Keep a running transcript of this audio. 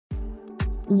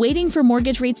Waiting for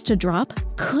mortgage rates to drop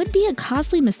could be a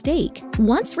costly mistake.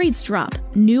 Once rates drop,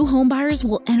 new homebuyers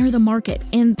will enter the market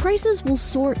and prices will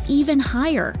soar even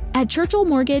higher. At Churchill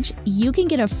Mortgage, you can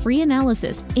get a free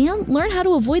analysis and learn how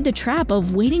to avoid the trap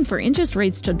of waiting for interest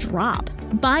rates to drop.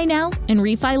 Buy now and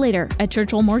refi later at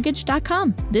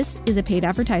churchillmortgage.com. This is a paid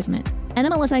advertisement.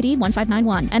 NMLS ID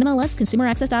 1591,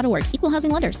 NMLSConsumerAccess.org, Equal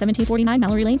Housing Lender, 1749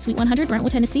 Mallory Lane, Suite 100,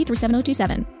 Brentwood, Tennessee,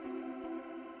 37027.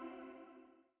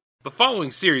 The following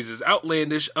series is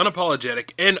outlandish,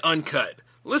 unapologetic, and uncut.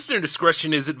 Listener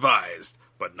discretion is advised,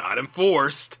 but not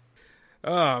enforced.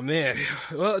 Oh, man.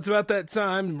 Well, it's about that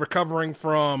time recovering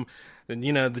from,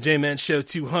 the J-Man Show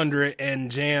 200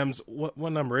 and Jams. What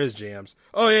number is Jams?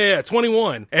 Oh, yeah,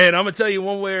 21. And I'm going to tell you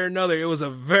one way or another, it was a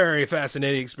very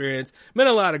fascinating experience. Met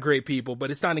a lot of great people,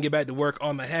 but it's time to get back to work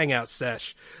on the Hangout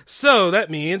sesh. So that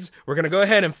means we're going to go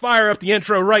ahead and fire up the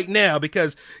intro right now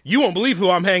because you won't believe who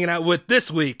I'm hanging out with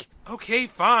this week. Okay,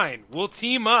 fine. We'll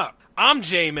team up. I'm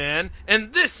J-Man,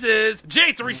 and this is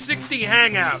J360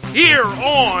 Hangout here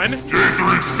on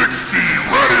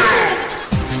J360 Radio.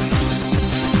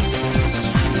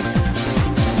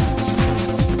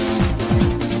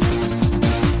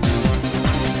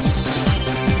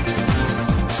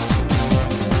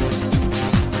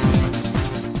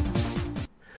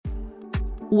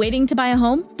 Waiting to buy a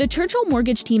home? The Churchill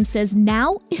Mortgage team says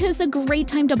now is a great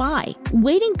time to buy.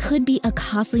 Waiting could be a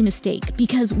costly mistake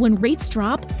because when rates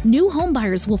drop, new home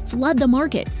buyers will flood the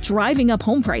market, driving up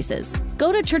home prices.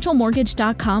 Go to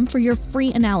churchillmortgage.com for your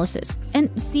free analysis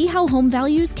and see how home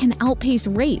values can outpace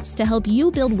rates to help you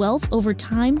build wealth over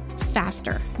time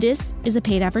faster. This is a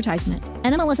paid advertisement.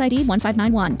 NMLS ID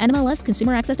 1591,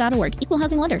 NMLSConsumerAccess.org, Equal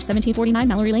Housing Lender, 1749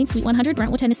 Mallory Lane, Suite 100,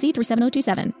 Brentwood, Tennessee,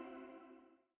 37027.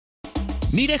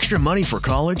 Need extra money for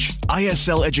college?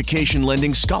 ISL Education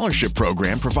Lending Scholarship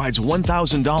Program provides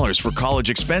 $1,000 for college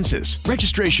expenses.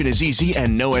 Registration is easy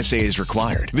and no essay is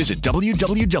required. Visit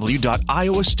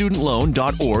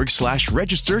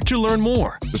www.iowastudentloan.org/register to learn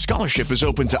more. The scholarship is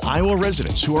open to Iowa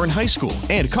residents who are in high school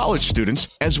and college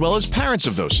students, as well as parents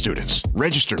of those students.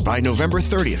 Register by November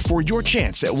 30th for your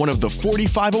chance at one of the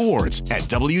 45 awards at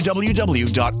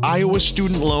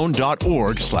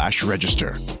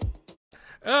www.iowastudentloan.org/register.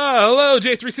 Hello,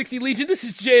 J360 Legion. This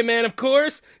is J-Man, of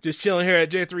course. Just chilling here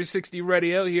at J360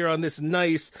 Radio here on this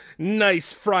nice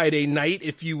Friday night,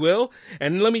 if you will.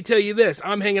 And let me tell you this,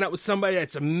 I'm hanging out with somebody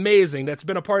that's amazing, that's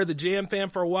been a part of the Jam fam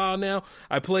for a while now.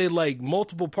 I played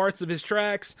multiple parts of his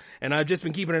tracks, and I've just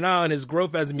been keeping an eye on his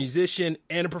growth as a musician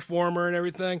and a performer and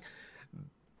everything.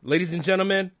 Ladies and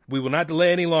gentlemen, we will not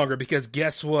delay any longer because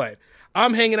guess what?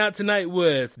 I'm hanging out tonight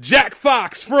with Jack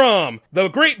Fox from the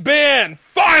great band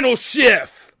Final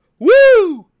Shift.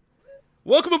 Woo!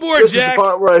 Welcome aboard, Jack. This is the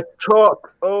part where I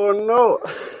talk. Oh, no.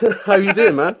 How you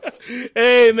doing, man?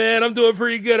 Hey, man, I'm doing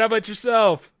pretty good. How about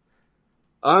yourself?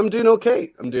 I'm doing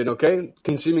okay.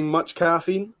 Consuming much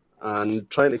caffeine and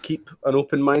trying to keep an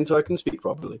open mind so I can speak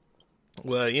properly.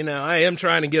 Well, I am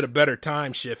trying to get a better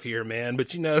time shift here, man. But,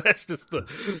 that's just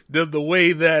the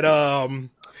way that...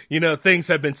 things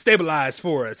have been stabilized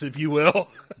for us, if you will.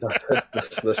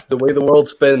 That's the way the world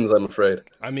spins, I'm afraid.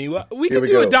 I mean, we could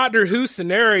do a Doctor Who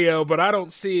scenario, but I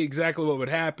don't see exactly what would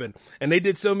happen. And they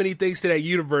did so many things to that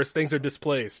universe, things are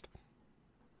displaced.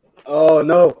 Oh,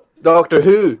 no. Doctor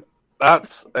Who.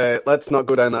 Let's not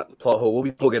go down that plot hole.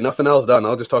 We'll get nothing else done.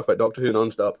 I'll just talk about Doctor Who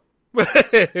nonstop. Well,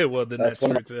 then that's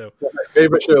true, too. One of my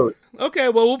favorite shows. Okay,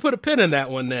 well, we'll put a pin in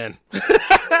that one, then.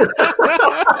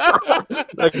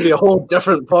 That could be a whole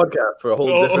different podcast for a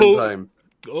whole different time.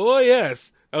 Oh,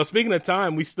 yes. Oh, speaking of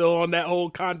time, we still on that whole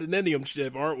Continennium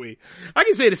shift, aren't we? I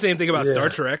can say the same thing about Star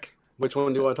Trek. Which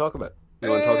one do you want to talk about? You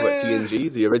want to talk about TNG,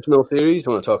 the original series?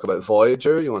 You want to talk about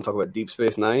Voyager? You want to talk about Deep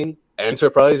Space Nine?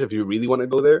 Enterprise, if you really want to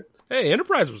go there? Hey,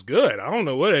 Enterprise was good. I don't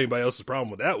know what anybody else's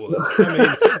problem with that was. I mean,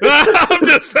 I'm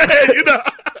just saying,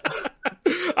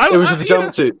 It was just the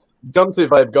jumpsuit. Jumpsuit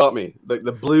vibe got me.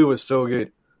 The blue was so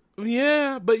good.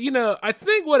 Yeah, but, I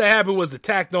think what happened was the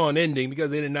tacked-on ending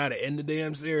because they didn't know how to end the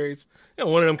damn series.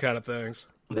 One of them kind of things.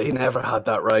 They never had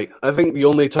that right. I think the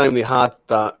only time they had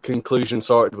that conclusion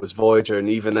sorted was Voyager, and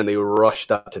even then they rushed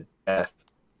that to death.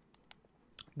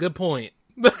 Good point.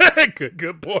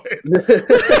 Good point.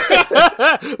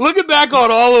 Looking back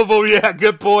on all of them, yeah,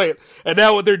 good point. And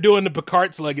now what they're doing to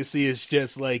Picard's legacy is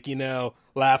just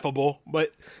laughable.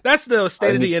 But that's the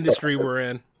state of the industry we're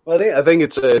in. Well, I think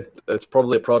it's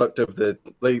probably a product of the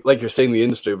like you're saying, the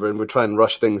industry. We're trying to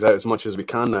rush things out as much as we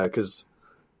can now because,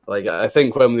 I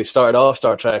think when they started off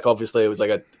Star Trek, obviously it was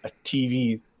a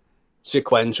TV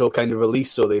sequential kind of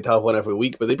release, so they'd have one every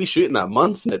week, but they'd be shooting that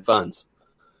months in advance.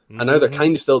 Mm-hmm. And now they're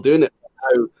kind of still doing it.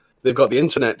 Now they've got the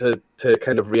internet to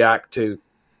kind of react to.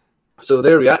 So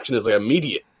their reaction is like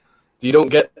immediate. You don't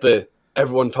get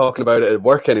everyone talking about it at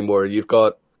work anymore. You've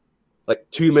got like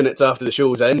 2 minutes after the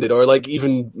show's ended, or like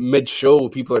even mid-show,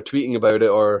 people are tweeting about it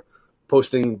or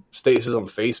posting statuses on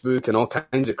Facebook and all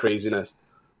kinds of craziness.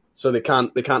 So they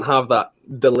can't have that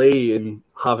delay in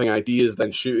having ideas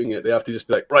then shooting it. They have to just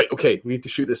be like, right, okay, we need to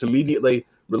shoot this immediately,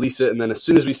 release it, and then as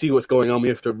soon as we see what's going on, we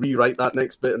have to rewrite that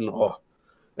next bit. And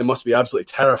it must be absolutely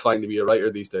terrifying to be a writer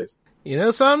these days. You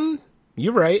know something?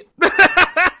 You're right.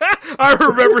 I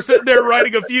remember sitting there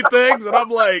writing a few things, and I'm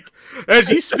like, as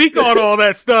you speak on all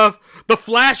that stuff, the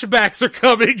flashbacks are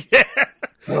coming.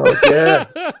 Oh,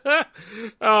 yeah.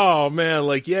 Oh, man.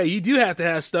 Like, yeah, you do have to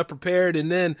have stuff prepared.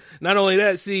 And then not only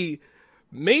that, see,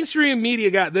 mainstream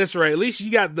media got this right. At least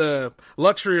you got the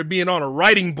luxury of being on a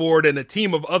writing board and a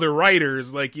team of other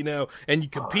writers, like, you know, and you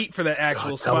compete for that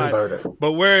actual spot.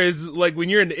 But whereas, like, when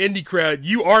you're in the indie crowd,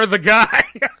 you are the guy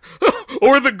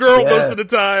or the girl most of the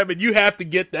time, and you have to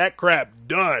get that crap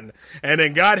done. And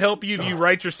then God help you if you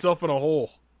write yourself in a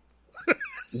hole.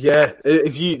 Yeah,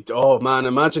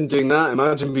 imagine doing that.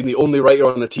 Imagine being the only writer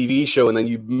on a TV show, and then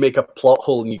you make a plot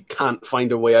hole and you can't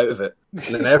find a way out of it.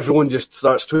 And then everyone just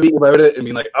starts tweeting about it and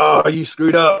being like, oh, you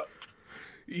screwed up.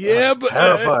 Yeah, but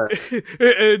terrifying.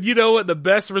 And you know what? The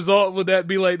best result would that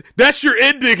be like, that's your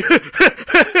ending.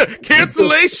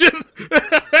 Cancellation.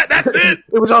 That's it.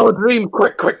 It was all a dream.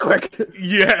 Quick.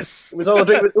 Yes. It was all a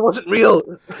dream. It wasn't real.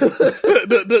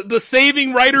 the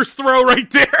saving writer's throw right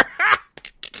there.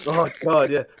 Oh,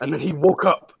 God, yeah. And then he woke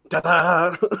up.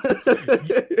 Ta-da!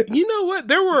 You know what?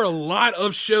 There were a lot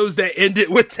of shows that ended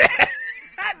with that.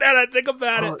 Now that I think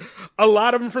about it, a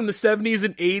lot of them from the 70s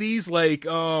and 80s, like,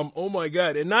 oh my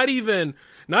God. And not even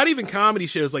comedy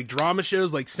shows, like drama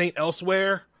shows, like Saint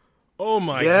Elsewhere. Oh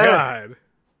my God.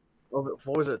 Oh,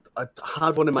 what was it? I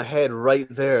had one in my head right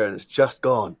there, and it's just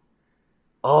gone.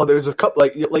 Oh, there's a couple,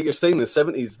 like you're saying, the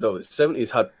 70s, though. The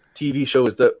 70s had TV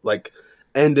shows that, like,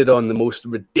 ended on the most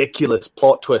ridiculous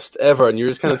plot twist ever, and you're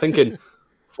just kind of thinking,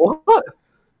 what?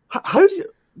 How did you...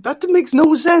 That makes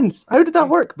no sense. How did that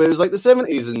work? But it was like the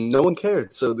 70s, and no one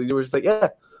cared. So they were just like, yeah,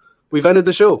 we've ended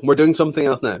the show. We're doing something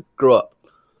else now. Grow up.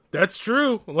 That's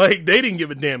true. Like, they didn't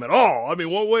give a damn at all. I mean,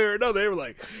 one way or another, they were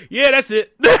like, yeah, that's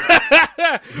it. We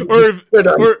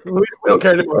don't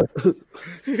care anymore.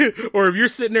 Or if you're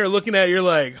sitting there looking at it, you're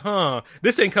like,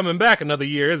 this ain't coming back another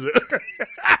year, is it?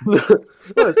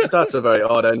 Well, that's a very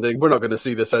odd ending. We're not going to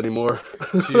see this anymore.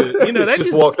 Shit. You know, that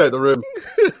just walked out the room.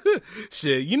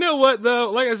 Shit. You know what,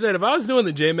 though? Like I said, if I was doing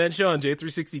the J-Man show on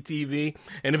J360 TV,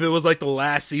 and if it was like the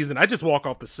last season, I'd just walk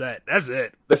off the set. That's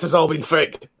it. This has all been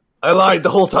fake. I lied the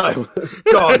whole time.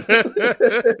 Gone.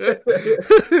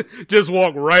 Just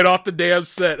walk right off the damn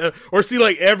set. Or see,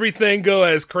 like, everything go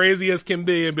as crazy as can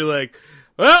be and be like,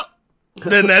 well,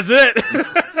 then that's it.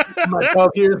 My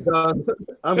 12 years done.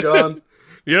 I'm gone.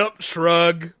 Yep,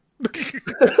 shrug. See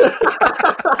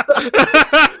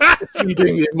you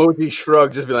doing the emoji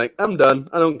shrug, just be like, I'm done.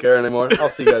 I don't care anymore. I'll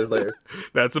see you guys later.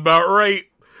 That's about right.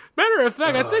 Matter of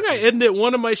fact, I think I ended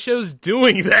one of my shows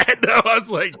doing that. No, I was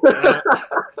like,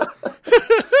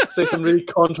 say some really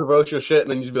controversial shit,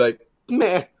 and then you'd be like,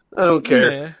 meh, I don't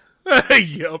care.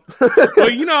 Yep. Well,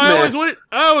 you know, I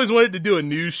always wanted to do a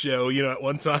news show, you know, at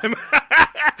one time.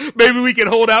 Maybe we can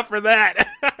hold out for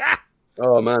that.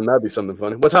 Oh man, that'd be something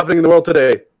funny. What's happening in the world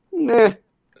today? Nah.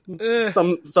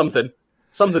 Something.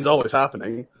 Something's always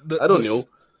happening. I don't know.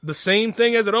 The same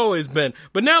thing as it always been.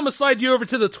 But now I'm going to slide you over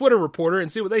to the Twitter reporter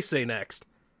and see what they say next.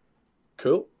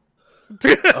 Cool.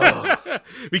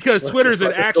 Because Twitter's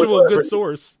an actual good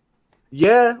source.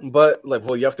 Yeah, but like,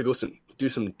 well, you have to go do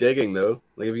some digging though.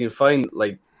 Like, if you can find,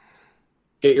 like,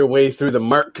 get your way through the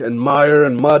murk and mire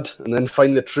and mud, and then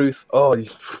find the truth. Oh,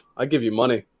 I give you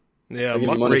money. Yeah, I give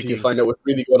you money if you find out what's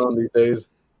really going on these days.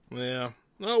 Yeah.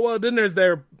 Oh well, then there's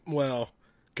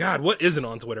God, what isn't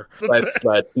on Twitter? Let's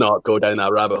not go down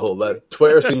that rabbit hole.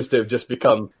 Twitter seems to have just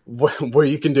become where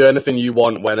you can do anything you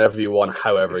want, whenever you want,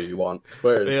 however you want.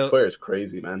 Twitter's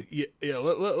crazy, man. Yeah.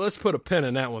 Let's put a pin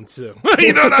in that one too.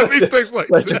 You know what I mean? Things like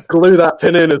let's just glue that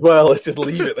pin in as well. Let's just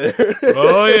leave it there.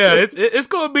 Oh yeah, it's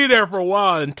going to be there for a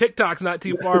while, and TikTok's not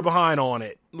too far behind on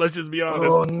it. Let's just be honest.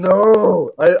 Oh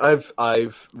no,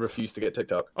 I've refused to get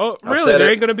TikTok. Oh really? There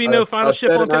ain't going to be no final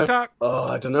shift on TikTok? Oh,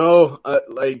 I don't know. I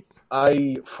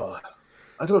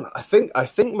don't know. I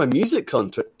think my music's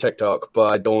on TikTok,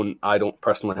 but I don't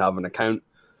personally have an account.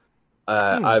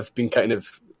 I've been kind of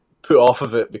put off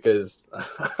of it because I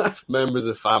have members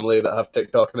of family that have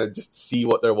TikTok, and I just see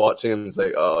what they're watching, and it's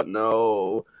like, oh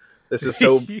no, this is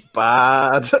so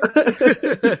bad.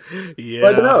 Yeah. But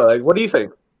I don't know. Like, what do you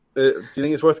think? Do you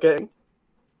think it's worth getting?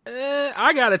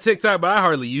 I got a TikTok, but I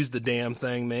hardly use the damn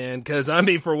thing, man. Because, I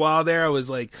mean, for a while there, I was,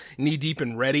 like, knee-deep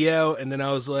in radio, and then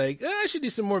I was like, I should do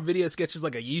some more video sketches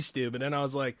like I used to. But then I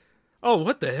was like, oh,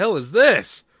 what the hell is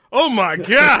this? Oh, my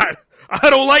God! I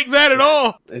don't like that at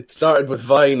all! It started with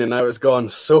Vine, and now it's gone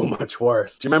so much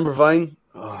worse. Do you remember Vine?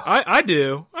 Oh. I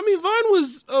do. I mean, Vine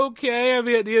was okay. I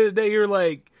mean, at the end of the day, you're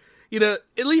like, you know,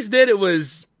 at least then it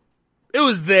was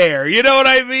there. You know what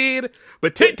I mean?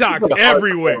 But TikTok's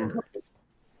everywhere.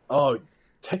 Oh,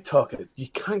 TikTok, you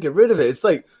can't get rid of it. It's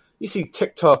like, you see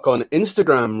TikTok on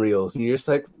Instagram Reels, and you're just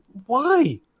like,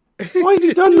 why? Why have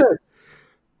you done that?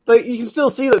 Like, you can still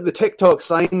see that the TikTok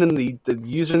sign and the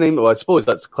username. Well, I suppose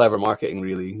that's clever marketing,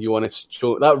 really. You want to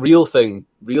show that Reel thing.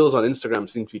 Reels on Instagram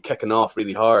seem to be kicking off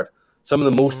really hard. Some of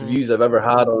the most views I've ever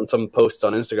had on some posts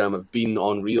on Instagram have been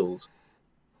on Reels.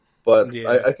 But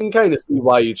yeah. I can kind of see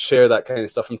why you'd share that kind of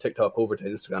stuff from TikTok over to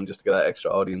Instagram just to get that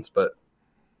extra audience. But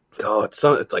God,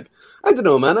 it's like, I don't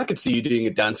know, man. I could see you doing a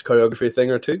dance choreography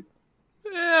thing or two.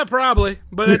 Yeah, probably.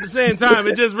 But at the same time,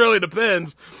 it just really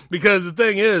depends. Because the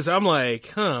thing is, I'm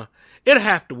like, it'd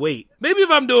have to wait. Maybe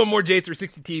if I'm doing more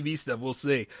J360 TV stuff, we'll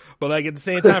see. But like at the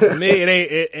same time, for me,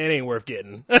 it ain't worth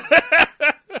getting.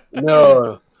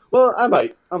 No. Well, I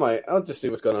might. I'll just see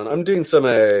what's going on. I'm doing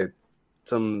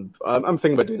I'm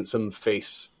thinking about doing some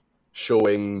face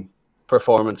showing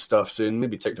performance stuff soon.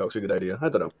 Maybe TikTok's a good idea. I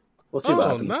don't know. We'll see what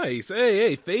happens. Oh, nice.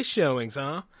 Hey, face showings,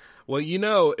 huh? Well, you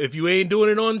know, if you ain't doing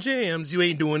it on Jams, you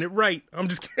ain't doing it right. I'm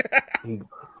just kidding.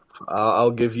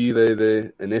 I'll give you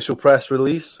the initial press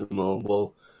release, and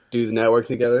we'll do the network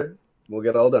together. We'll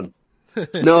get it all done.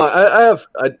 No,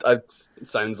 I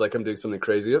sounds like I'm doing something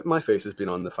crazy. My face has been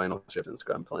on the Final Shift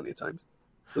Instagram plenty of times.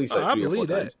 At least like 3 or 4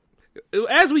 times.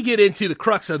 As we get into the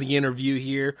crux of the interview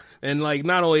here, and like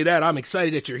not only that, I'm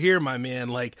excited that you're here, my man.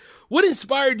 Like, what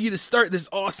inspired you to start this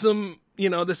awesome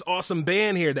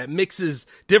band here that mixes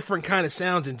different kind of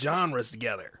sounds and genres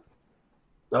together?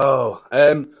 Oh,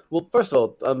 well, first of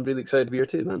all, I'm really excited to be here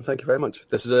too, man. Thank you very much.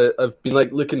 I've been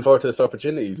like looking forward to this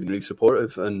opportunity. You've been really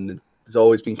supportive, and it's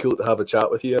always been cool to have a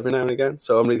chat with you every now and again.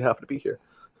 So I'm really happy to be here.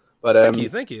 But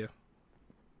thank you.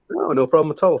 No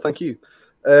problem at all. Thank you.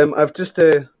 I've just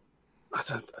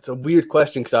that's a weird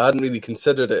question because I hadn't really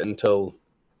considered it until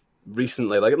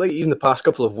recently. Like even the past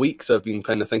couple of weeks, I've been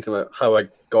kind of thinking about how I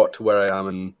got to where I am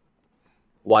and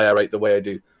why I write the way I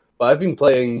do. But I've been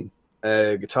playing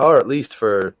guitar at least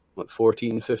for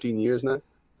 14, 15 years now.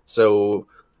 So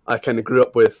I kind of grew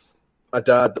up with a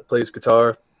dad that plays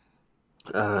guitar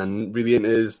and really into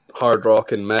his hard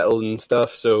rock and metal and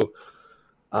stuff. So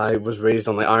I was raised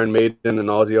on like Iron Maiden and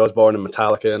Ozzy Osbourne and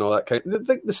Metallica and all that kind of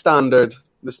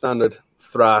the standard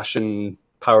thrash and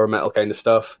power metal kind of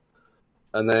stuff.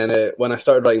 And then when I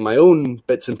started writing my own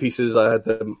bits and pieces, I had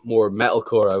the more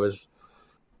metalcore. I was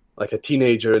like a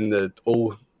teenager in the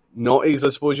noughties, I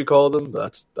suppose you call them.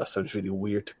 But that sounds really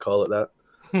weird to call it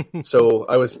that. So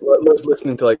I was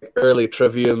listening to like early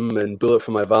Trivium and Bullet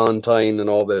for My Valentine and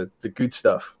all the good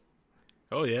stuff.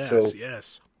 Oh yes,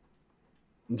 yes.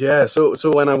 Yeah, so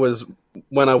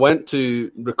when I went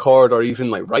to record or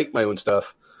even like write my own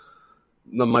stuff,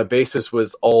 my basis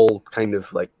was all kind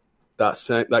of like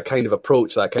that kind of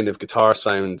approach, that kind of guitar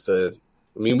sound. I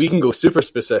mean, we can go super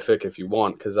specific if you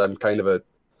want, because I'm kind of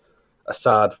a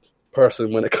sad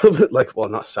person when it comes to, like, well,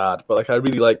 not sad, but like I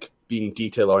really like being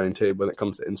detail oriented when it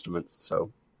comes to instruments.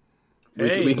 So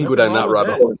we can go down that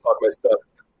rabbit hole and talk about stuff.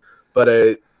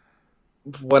 But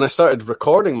when I started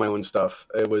recording my own stuff,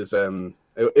 it was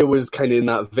kind of in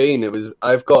that vein.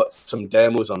 I've got some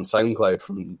demos on SoundCloud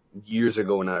from years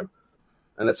ago now,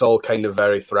 and it's all kind of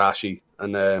very thrashy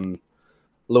and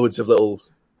loads of little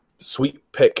sweet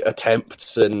pick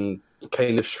attempts and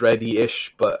kind of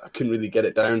shreddy-ish, but I couldn't really get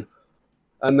it down.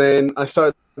 And then I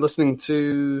started listening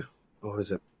to, what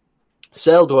was it?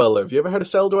 Cell Dweller. Have you ever heard of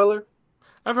Cell Dweller?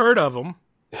 I've heard of him.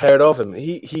 Heard of him.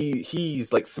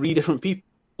 He's like 3 different people.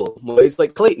 Well, he's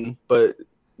like Clayton, but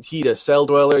he does Cell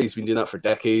Dweller. He's been doing that for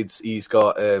decades. He's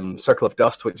got Circle of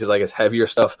Dust, which is, I guess, heavier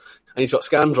stuff. And he's got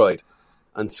Scandroid.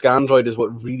 And Scandroid is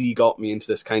what really got me into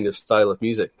this kind of style of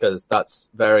music, because that's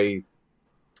very...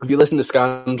 If you listen to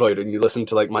Scandroid and you listen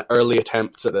to like my early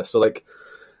attempts at this, so like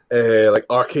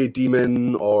Arcade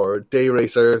Demon or Day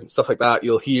Racer, stuff like that,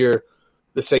 you'll hear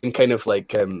the same kind of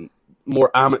like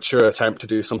more amateur attempt to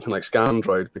do something like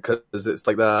Scandroid, because it's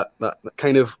like that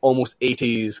kind of almost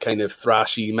 80s kind of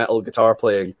thrashy metal guitar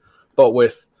playing, but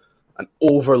with an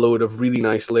overload of really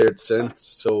nice layered synths.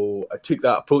 So I took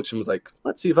that approach and was like,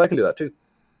 let's see if I can do that too.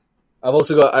 I've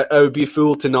also got, I would be a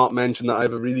fool to not mention that I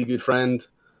have a really good friend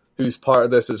who's part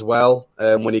of this as well,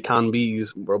 when he can be.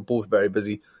 We're both very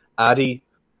busy. Addy,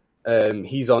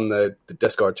 He's on the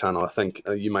Discord channel. I think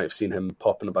you might have seen him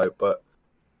popping about. But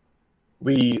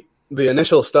the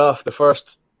initial stuff, the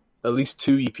first at least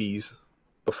 2 EPs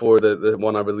before the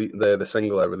one I released, the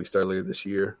single I released earlier this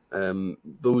year.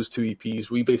 Those 2 EPs,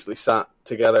 we basically sat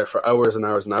together for hours and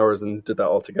hours and hours and did that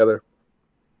all together.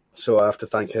 So I have to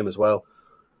thank him as well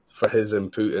for his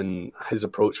input and his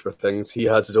approach for things. He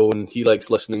has his own. He likes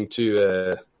listening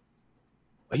to.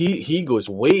 He goes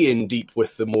way in deep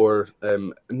with the more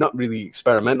not really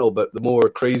experimental, but the more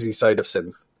crazy side of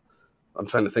synth. I'm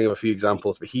trying to think of a few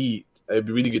examples, but it'd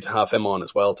be really good to have him on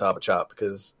as well to have a chat,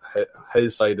 because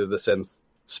his side of the synth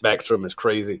spectrum is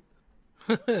crazy.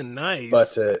 Nice.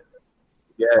 But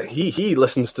yeah, he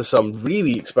listens to some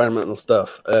really experimental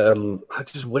stuff. I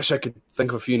just wish I could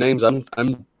think of a few names.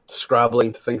 I'm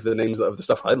scrabbling to think of the names of the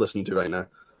stuff I listen to right now.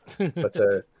 But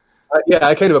yeah,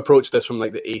 I kind of approach this from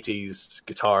like the 80s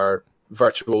guitar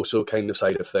virtuoso kind of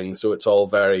side of things. So it's all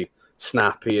very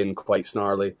snappy and quite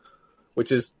snarly,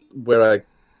 which is where I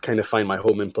kind of find my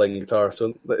home in playing guitar.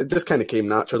 So it just kind of came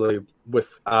naturally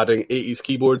with adding 80s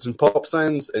keyboards and pop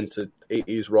sounds into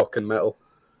 80s rock and metal.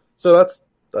 So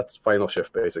that's Final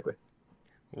Shift, basically.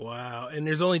 Wow. And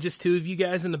there's only just 2 of you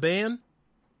guys in the band?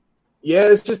 Yeah,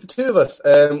 it's just the 2 of us.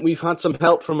 We've had some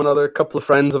help from another couple of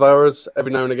friends of ours.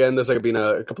 Every now and again, there's been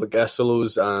a couple of guest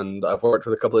solos, and I've worked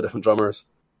with a couple of different drummers.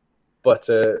 But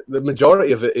the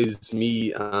majority of it is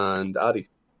me and Addy.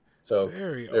 So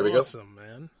very there we awesome,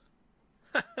 man.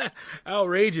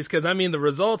 Outrageous, because I mean the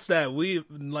results that we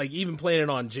like, even playing it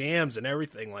on jams and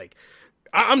everything, like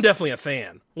I'm definitely a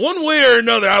fan. One way or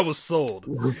another, I was sold.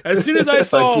 As soon as I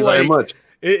saw Thank you very much.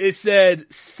 It said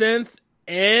synth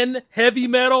and heavy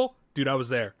metal, dude, I was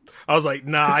there. I was like,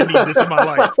 nah, I need this in my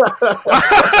life.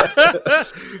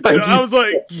 I was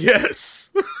like, yes.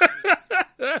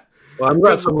 Well, I'm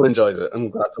glad someone enjoys it. I'm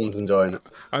glad someone's enjoying it.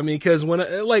 I mean, because when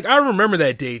I remember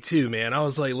that day too, man. I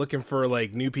was like looking for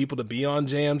like new people to be on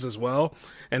jams as well,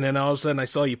 and then all of a sudden I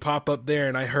saw you pop up there,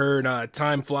 and I heard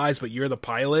 "Time Flies," but you're the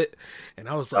pilot, and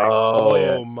I was like,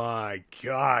 oh my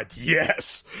god,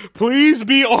 yes! Please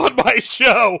be on my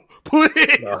show,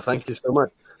 please. Oh, thank you so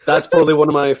much. That's probably one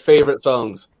of my favorite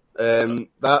songs.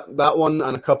 That one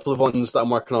and a couple of ones that I'm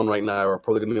working on right now are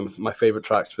probably going to be my favorite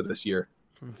tracks for this year.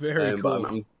 Very cool.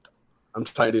 But I'm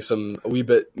trying to do a wee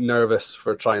bit nervous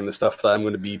for trying the stuff that I'm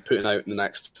going to be putting out in the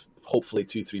next, hopefully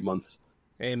 2-3 months.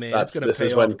 Hey man, this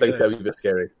is when things get a wee bit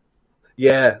scary.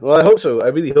 Yeah, well, I hope so. I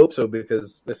really hope so,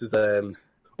 because this is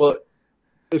well,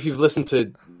 if you've listened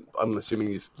to, I'm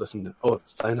assuming you've listened to. Oh,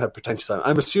 I have pretentious.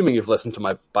 I'm assuming you've listened to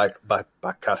my back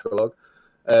catalogue.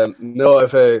 No,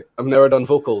 I've never done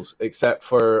vocals except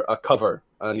for a cover,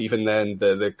 and even then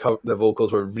the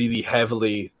vocals were really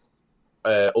heavily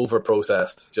over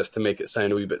processed just to make it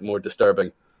sound a wee bit more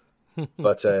disturbing.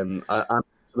 But I'm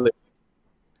actually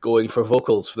going for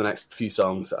vocals for the next few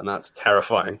songs, and that's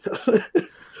terrifying.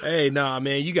 Hey, nah,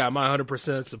 man, you got my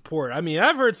 100% support. I mean,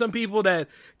 I've heard some people that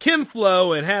can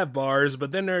flow and have bars,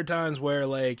 but then there are times where,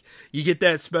 like, you get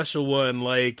that special one,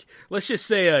 like, let's just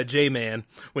say J-Man,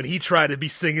 when he tried to be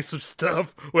singing some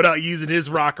stuff without using his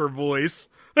rocker voice.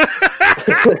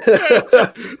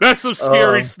 That's some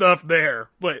scary stuff there.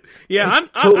 But, yeah,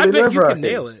 I bet you can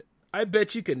nail it. I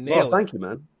bet you can nail it. Thank you,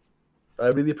 man. I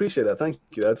really appreciate that. Thank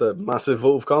you. That's a massive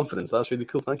vote of confidence. That's really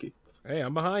cool. Thank you. Hey,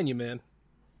 I'm behind you, man.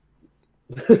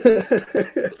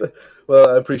 Well,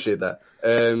 I appreciate that.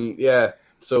 Yeah,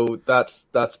 so that's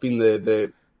been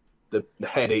the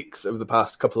headaches of the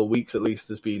past couple of weeks, at least,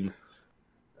 has been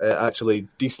actually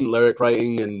decent lyric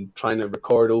writing and trying to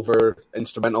record over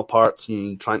instrumental parts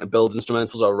and trying to build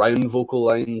instrumentals around vocal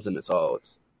lines, and it's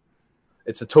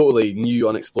a totally new,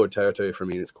 unexplored territory for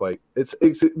me. It's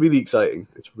really exciting.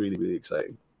 It's really, really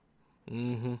exciting.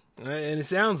 Mm-hmm. And it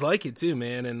sounds like it too,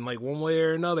 man. And like one way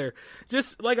or another,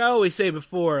 just like I always say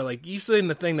before, like you've seen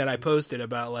the thing that I posted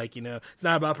about, like, you know, it's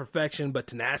not about perfection but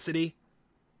tenacity.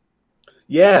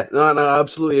 Yeah, no, I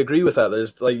absolutely agree with that.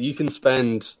 There's like, you can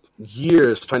spend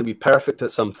years trying to be perfect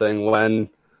at something when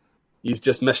you've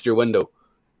just missed your window.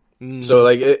 Mm-hmm. So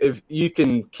like, if you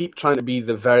can keep trying to be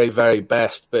the very, very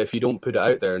best, but if you don't put it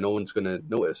out there, no one's going to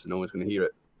notice, no one's going to hear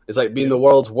it. It's like being the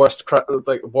world's world's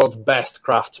best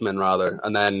craftsman, rather,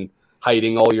 and then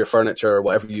hiding all your furniture or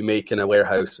whatever you make in a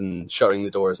warehouse and shutting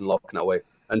the doors and locking it away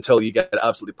until you get it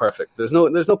absolutely perfect. There's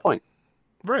no point.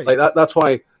 Right. Like that's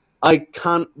why I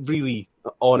can't really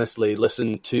honestly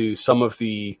listen to some of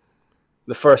the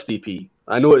first EP.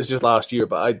 I know it's just last year,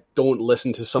 but I don't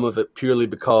listen to some of it purely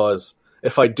because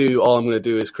if I do, all I'm going to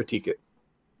do is critique it.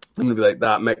 I'm going to be like,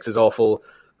 that mix is awful.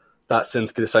 that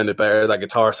synth could have sounded better. That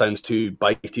guitar sounds too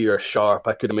bitey or sharp.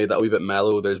 I could have made that a wee bit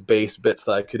mellow. There's bass bits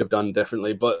that I could have done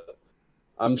differently. But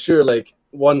I'm sure, like,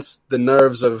 once the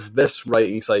nerves of this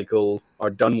writing cycle are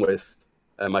done with,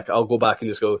 like, I'll go back and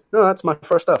just go, no, that's my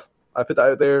first stuff. I put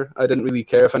that out there. I didn't really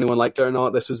care if anyone liked it or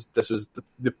not. This was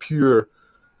the pure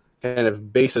kind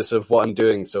of basis of what I'm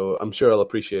doing. So I'm sure I'll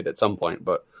appreciate it at some point.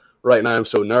 But right now I'm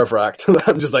so nerve-wracked that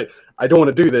I'm just like, I don't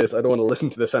want to do this. I don't want to listen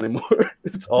to this anymore.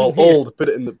 It's all old. Put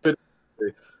it in the...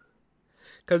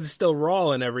 Because it's still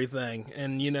raw and everything.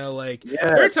 And, you know, like,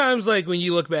 there are times, like, when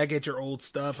you look back at your old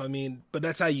stuff, I mean, but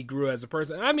that's how you grew as a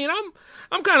person. I mean,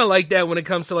 I'm kind of like that when it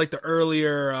comes to, like, the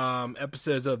earlier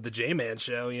episodes of the J-Man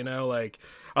show, you know? Like,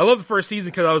 I love the first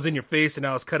season because I was in your face and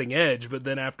I was cutting edge, but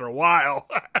then after a while,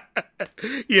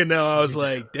 you know, I was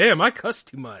like, damn, I cuss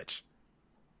too much.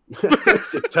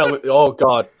 Tell me, oh,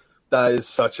 God, that is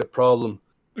such a problem.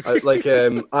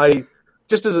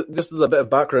 Just as a bit of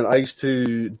background, I used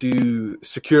to do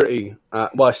security.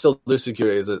 I still do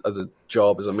security as a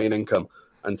job, as a main income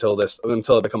until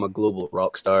I become a global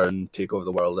rock star and take over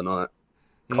the world and all that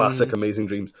classic amazing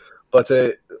dreams. But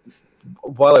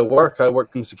while I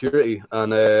worked in security,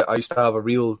 and I used to have a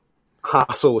real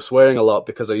hassle with swearing a lot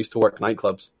because I used to work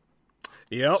nightclubs.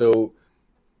 Yeah. So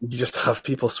you just have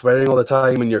people swearing all the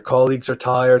time, and your colleagues are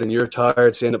tired, and you're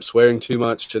tired, so you end up swearing too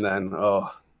much, and then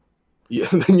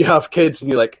then you have kids and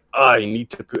you're like, I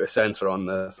need to put a censor on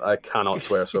this. I cannot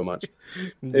swear so much.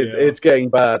 It's getting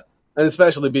bad. And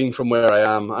especially being from where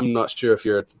I am, I'm not sure if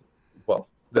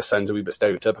this sounds a wee bit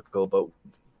stereotypical, but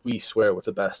we swear with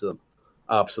the best of them.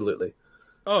 Absolutely.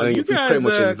 Oh, I think you guys pretty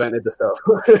much invented the stuff.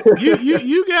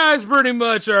 you guys pretty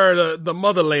much are the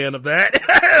motherland of that.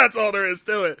 That's all there is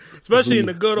to it. Especially in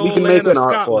the good old land of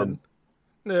Scotland.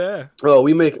 Yeah. Oh,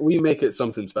 we make it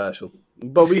something special.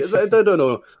 But I don't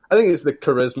know. I think it's the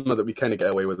charisma that we kind of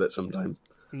get away with it sometimes.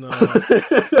 No.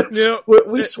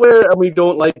 We swear and we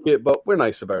don't like it, but we're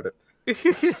nice about it.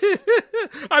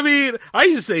 I mean, I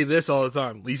used to say this all the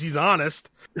time. At least he's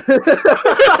honest.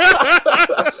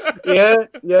 yeah,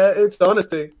 it's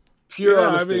honesty. Pure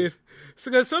honesty. I mean,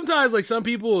 because sometimes, like, some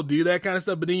people will do that kind of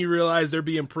stuff, but then you realize they're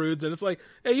being prudes, and it's like,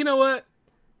 hey, you know what?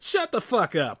 Shut the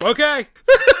fuck up, okay?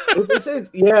 I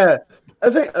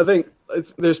think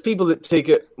there's people that take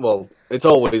it. Well, it's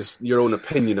always your own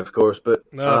opinion, of course. But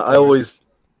I always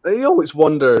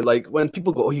wonder, like, when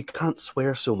people go, "Oh, you can't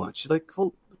swear so much." You're like,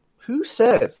 well, who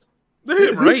says?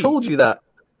 Who told you that?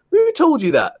 Who told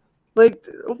you that? Like,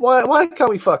 why can't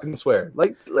we fucking swear?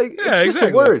 Like, it's just a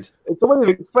word. It's a way of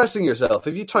expressing yourself.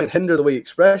 If you try and hinder the way you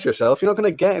express yourself, you're not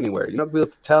going to get anywhere. You're not going to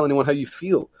be able to tell anyone how you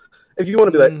feel. If you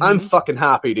want to be like, I'm fucking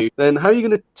happy, dude, then how are you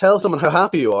going to tell someone how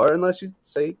happy you are unless you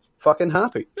say fucking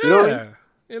happy? You know what I mean?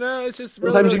 You know, it's just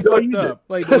really fucked up.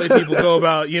 Like, the way people go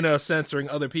about, you know, censoring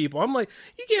other people. I'm like,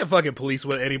 you can't fucking police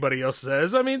what anybody else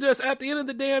says. I mean, just at the end of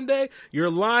the damn day, you're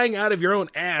lying out of your own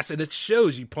ass, and it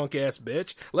shows, you punk-ass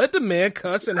bitch. Let the man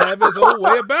cuss and have his own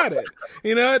way about it.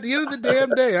 You know, at the end of the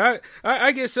damn day,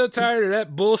 I get so tired of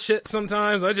that bullshit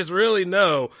sometimes. I just really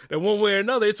know that one way or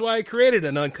another, it's why I created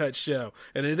an uncut show.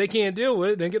 And if they can't deal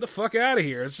with it, then get the fuck out of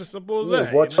here. It's just simple as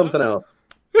that. Watch something else.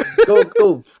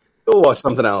 Go watch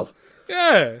something else.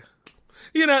 Yeah.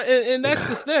 You know, and that's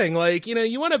the thing. Like, you know,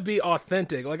 you want to be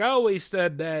authentic. Like, I always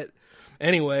said that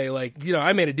anyway. Like, you know,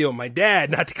 I made a deal with my dad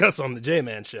not to cuss on the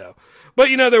J-Man show. But,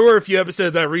 you know, there were a few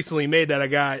episodes I recently made that I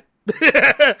got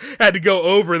had to go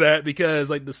over that because,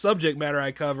 like, the subject matter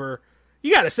I cover,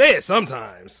 you got to say it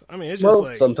sometimes. I mean, it's just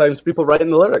like... sometimes people write in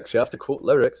the lyrics. You have to quote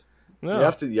lyrics. No. You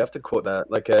have to quote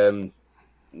that. Like,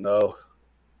 no.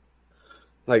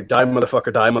 Like, die,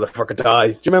 motherfucker, die.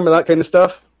 Do you remember that kind of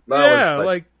stuff?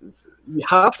 You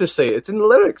have to say it. It's in the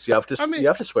lyrics. You have to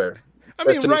swear. I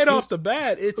mean, right off the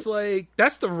bat, it's like,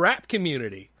 that's the rap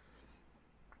community.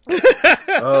 Pretty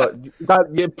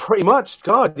much.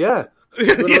 God, yeah. You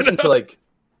want to listen to, like,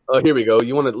 here we go.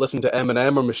 You want to listen to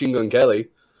Eminem or Machine Gun Kelly.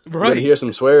 Right. You're going to hear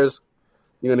some swears.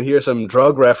 You're going to hear some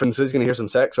drug references. You're going to hear some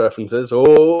sex references.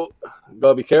 Oh,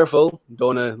 gotta be careful.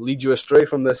 Don't want to lead you astray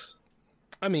from this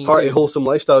wholesome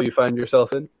lifestyle you find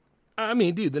yourself in. I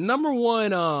mean, dude, the number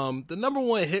one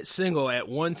hit single at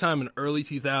one time in the early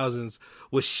 2000s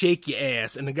was "Shake Your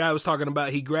Ass," and the guy was talking about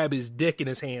he grabbed his dick in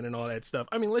his hand and all that stuff.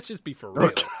 I mean, let's just be for real.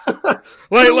 Okay. no!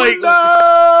 you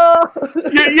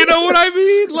know what I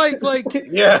mean? Like,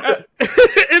 yeah.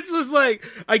 It's just like,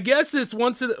 I guess it's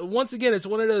once again, it's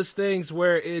one of those things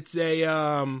where it's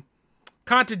a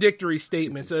contradictory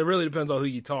statement. So it really depends on who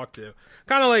you talk to.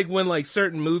 Kind of like when, like,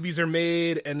 certain movies are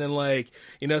made, and then, like,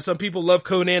 you know, some people love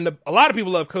Conan. A lot of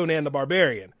people love Conan the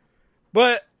Barbarian,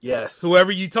 but yes,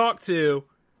 whoever you talk to,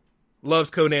 loves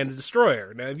Conan the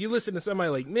Destroyer. Now, if you listen to somebody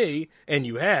like me, and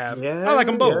you have, I like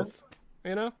them both.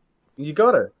 You know? You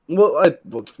gotta. Well,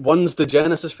 one's the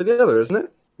genesis for the other, isn't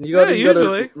it? You gotta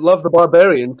usually love the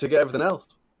Barbarian to get everything else.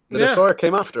 The Destroyer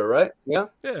came after, right? Yeah.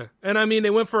 Yeah. And I mean, they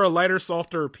went for a lighter,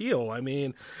 softer appeal. I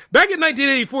mean, back in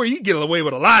 1984, you could get away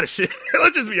with a lot of shit.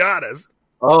 Let's just be honest.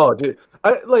 Oh, dude.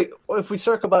 If we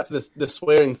circle back to the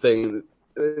swearing thing,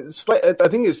 I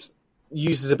think it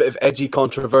uses a bit of edgy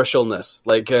controversialness.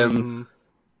 Like,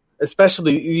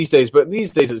 especially these days, but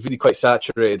these days it's really quite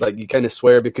saturated. Like, you kind of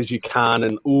swear because you can,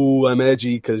 and, oh, I'm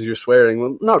edgy because you're swearing.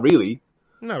 Well, not really.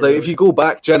 Not like, really. if you go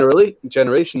back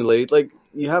generationally, like,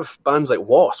 you have bands like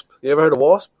Wasp. You ever heard of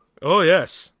Wasp? Oh,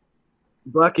 yes.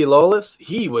 Blackie Lawless,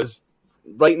 he was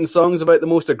writing songs about the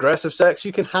most aggressive sex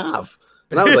you can have.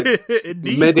 And that was like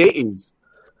mid-80s.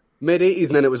 Mid-80s,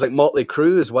 and then it was like Motley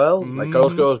Crue as well. Like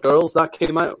Girls, Girls, Girls, that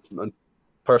came out. A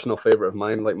personal favorite of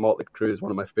mine, like Motley Crue is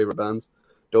one of my favorite bands.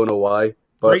 Don't know why.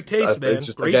 But great taste, man.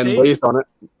 Just, great again, taste. based on it.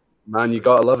 Man, you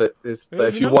gotta love it.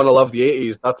 If you want to love the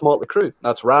 80s, that's Motley Crue.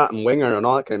 That's Rat and Winger and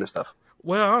all that kind of stuff.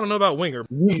 Well, I don't know about Winger.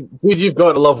 Dude, you've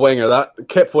got to love Winger. That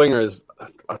Kip Winger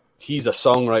he's a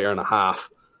songwriter and a half.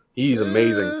 He's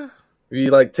amazing. If you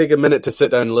like take a minute to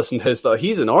sit down and listen to his stuff,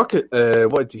 he's what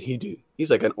did he do? He's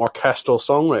like an orchestral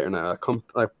songwriter now,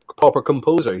 a proper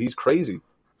composer. He's crazy.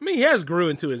 I mean, he has grew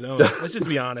into his own. Let's just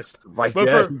be honest. He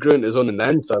grew into his own and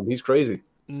then some. He's crazy.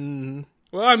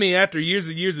 Well, I mean, after years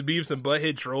and years of Beavis and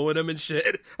Butthead trolling him and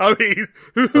shit, I mean,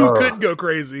 who couldn't go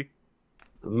crazy?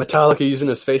 Metallica using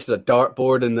his face as a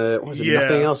dartboard in the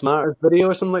Nothing Else Matters video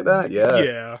or something like that? Yeah.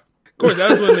 Yeah. Of course,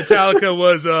 that was when Metallica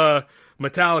was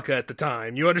Metallica at the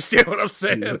time. You understand what I'm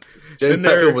saying? James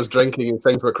Hetfield was drinking and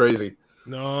things were crazy.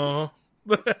 No.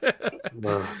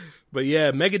 But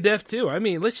yeah, Megadeth too. I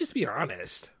mean, let's just be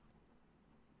honest.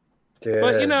 Yeah,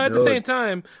 but, at the same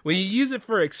time, when you use it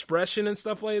for expression and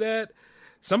stuff like that,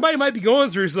 somebody might be going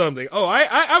through something. Oh,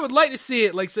 I would like to see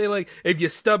it, like, say, like, if you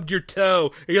stubbed your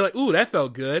toe, and you're like, ooh, that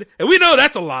felt good. And we know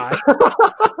that's a lie.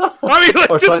 I mean, like,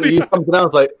 or trying to use something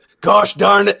else, like, gosh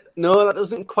darn it. No, that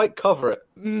doesn't quite cover it.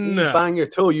 No. You bang your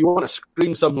toe, you want to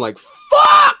scream something like,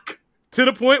 fuck! To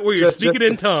the point where you're speaking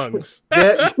in tongues.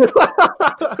 Yeah.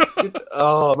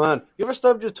 Oh, man. You ever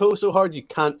stubbed your toe so hard you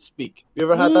can't speak? You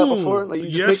ever had that before? Like, you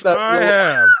just make that I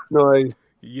have. Noise.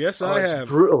 Yes, I have. It's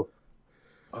brutal.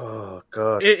 Oh,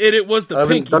 God. It was the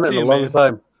pinky, I haven't done it in a long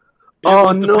time.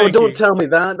 Oh, no, don't tell me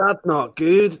that. That's not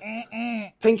good.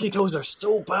 Pinky toes are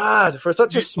so bad. For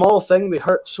such a small thing, they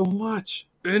hurt so much.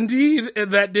 Indeed,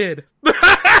 and that did.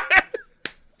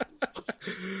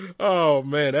 Oh,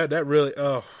 man, that really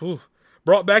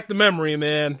brought back the memory,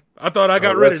 man. I thought I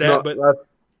got rid of that, but...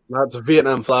 That's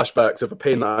Vietnam flashbacks of a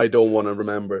pain that I don't want to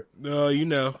remember. Oh,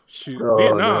 shoot. Oh,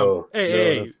 Vietnam. No,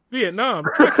 hey, Vietnam.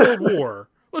 Try Cold War.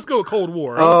 Let's go with Cold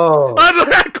War. Oh. I love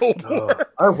that Cold War.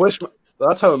 I wish...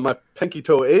 That's how my pinky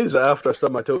toe is after I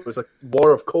stubbed my toe. It was like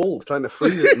war of cold, trying to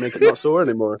freeze it and make it not sore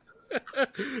anymore.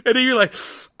 And then you're like,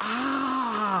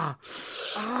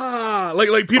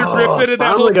 like Peter Griffin in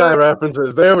that whole Family Guy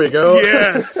references. There we go.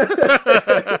 Yes.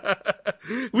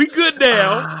 We good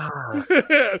now.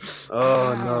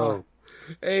 Oh, no.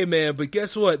 Hey, man, but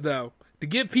guess what, though? To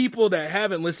give people that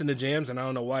haven't listened to Jams, and I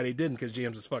don't know why they didn't, because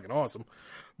Jams is fucking awesome.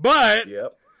 But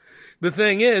the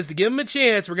thing is, to give them a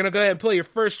chance, we're going to go ahead and play your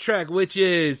first track, which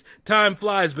is Time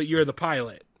Flies, But You're the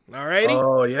Pilot. All righty?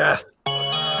 Oh, yes.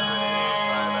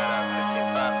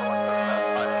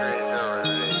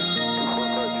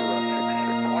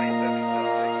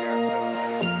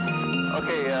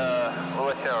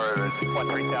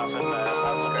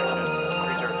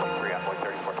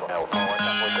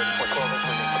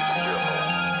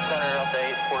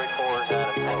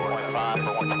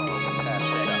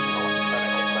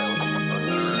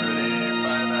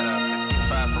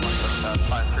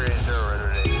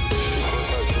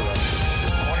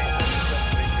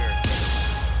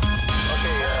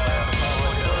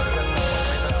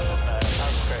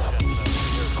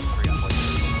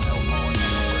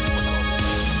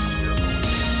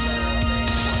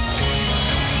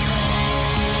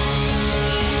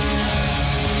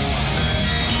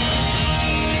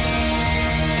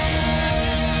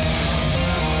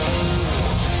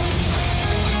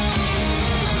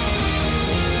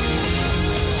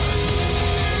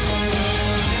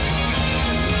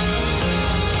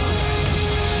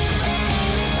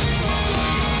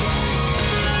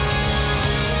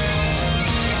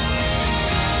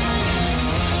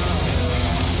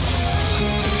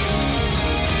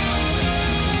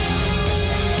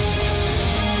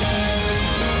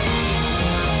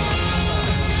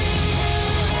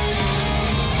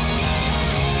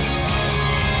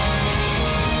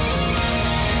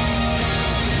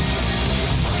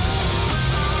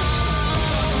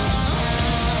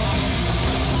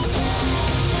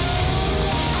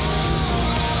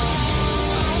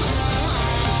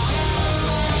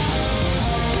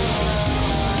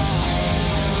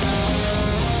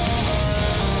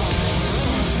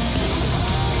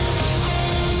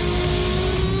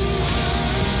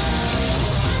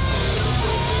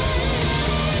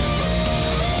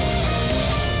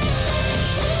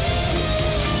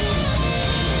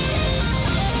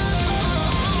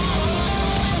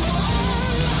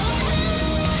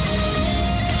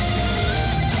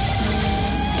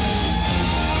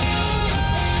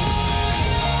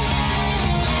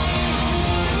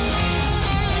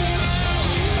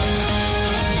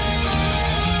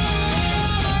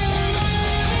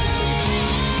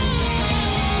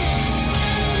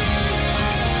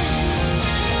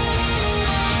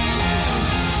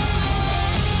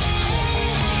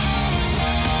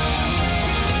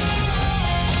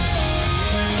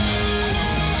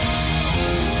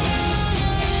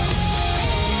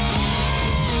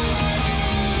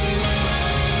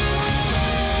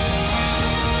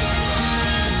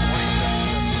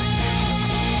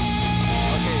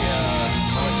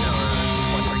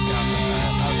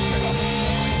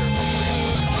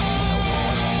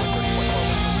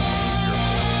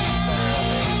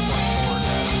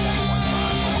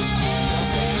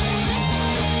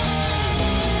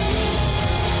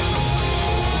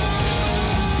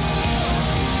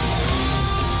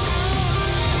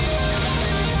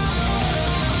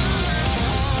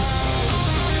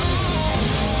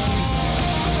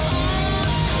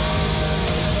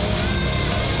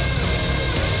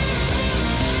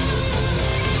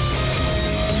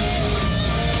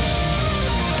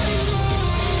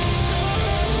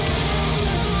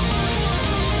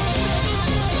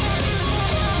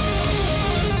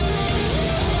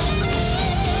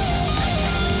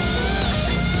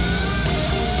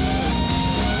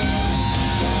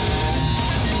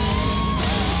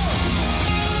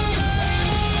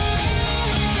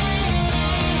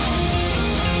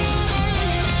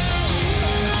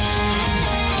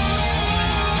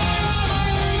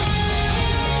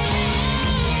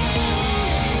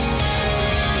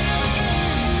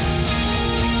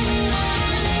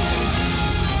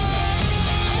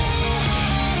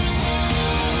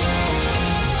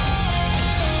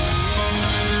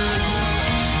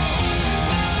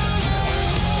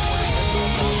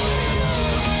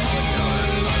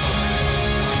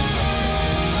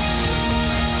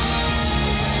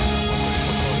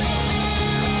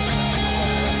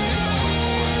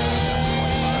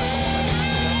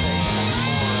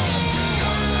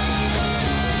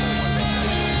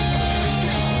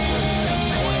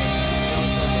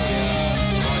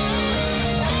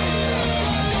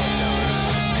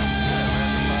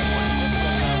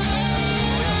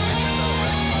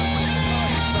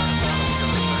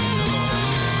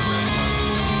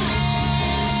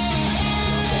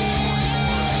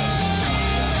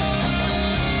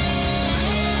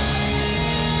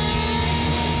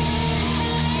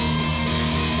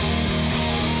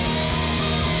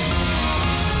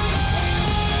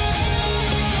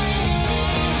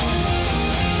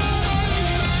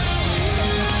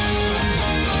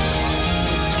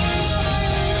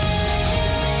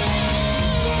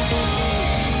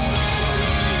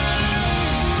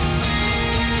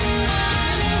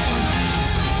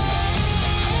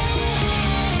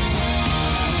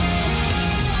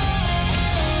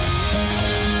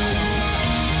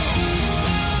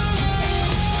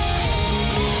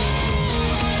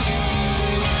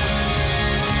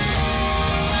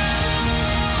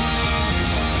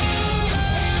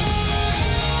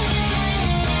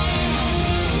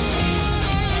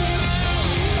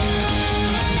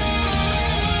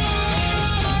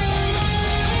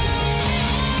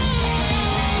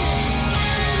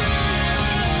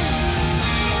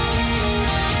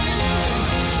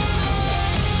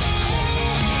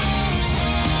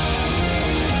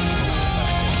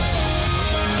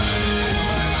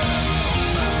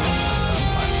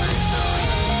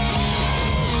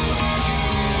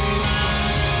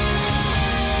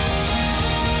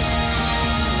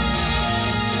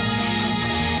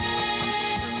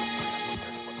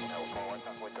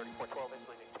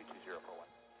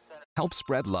 Help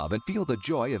spread love and feel the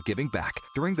joy of giving back.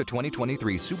 During the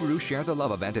 2023 Subaru Share the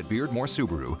Love event at Beardmore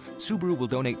Subaru, Subaru will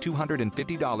donate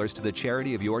 $250 to the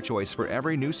charity of your choice for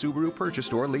every new Subaru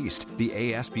purchased or leased. The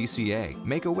ASPCA,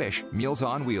 Make-A-Wish, Meals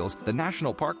on Wheels, the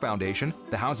National Park Foundation,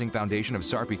 the Housing Foundation of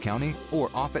Sarpy County, or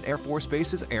Offutt Air Force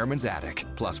Base's Airman's Attic.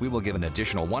 Plus, we will give an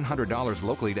additional $100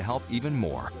 locally to help even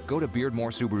more. Go to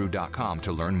BeardmoreSubaru.com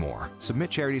to learn more.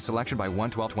 Submit charity selection by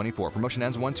 1/12/24. Promotion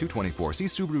ends 1/2/24. See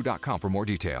Subaru.com for more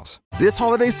details. This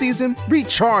holiday season,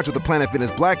 recharge with the Planet Fitness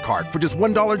Black Card for just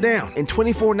 $1 down and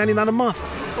 $24.99 a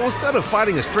month. So instead of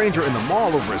fighting a stranger in the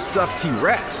mall over a stuffed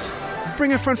T-Rex,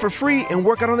 bring a friend for free and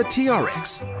work out on the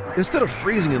TRX. Instead of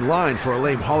freezing in line for a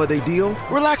lame holiday deal,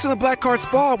 relax in the Black Card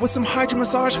Spa with some hydro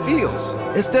massage feels.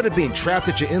 Instead of being trapped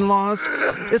at your in-laws,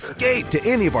 escape to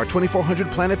any of our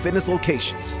 2,400 Planet Fitness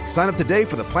locations. Sign up today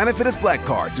for the Planet Fitness Black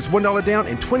Card, just $1 down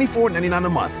and $24.99 a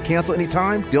month. Cancel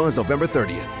anytime. Deal ends November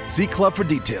 30th. See Club for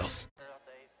details.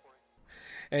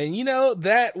 And you know,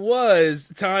 that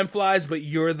was Time Flies, But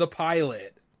You're the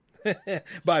Pilot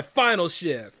by Final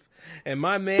Shift. And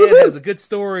my man has a good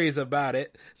stories about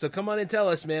it. So come on and tell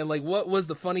us, man, like, what was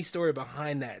the funny story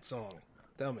behind that song?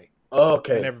 Tell me.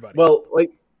 Okay. And everybody. Well,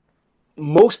 like,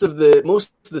 most of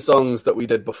the songs that we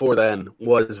did before then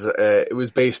was it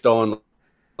was based on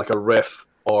like a riff,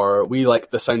 or we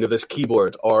liked the sound of this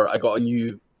keyboard, or I got a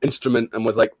new instrument and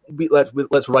was like,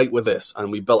 let's write with this,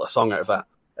 and we built a song out of that.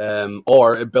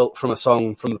 Or it built from a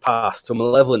song from the past. So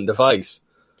Malevolent Device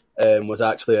was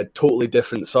actually a totally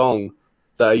different song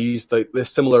that I used like this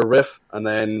similar riff and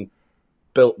then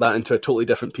built that into a totally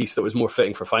different piece that was more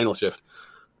fitting for Final Shift.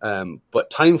 But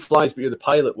Time Flies, But You're the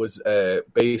Pilot was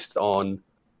based on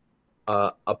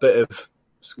a bit of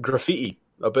graffiti,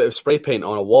 a bit of spray paint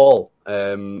on a wall.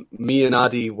 Me and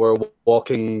Addy were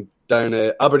walking down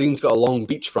Aberdeen's got a long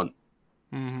beachfront.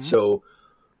 Mm-hmm. So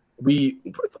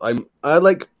I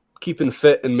like keeping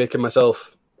fit and making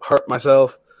myself hurt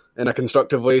myself in a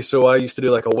constructive way. So I used to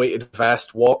do like a weighted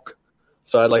vest walk.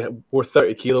 So I wore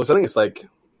 30 kilos. I think it's like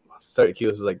 30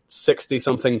 kilos is like 60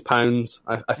 something pounds.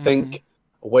 I think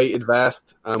a weighted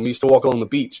vest. We used to walk along the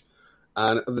beach,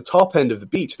 and at the top end of the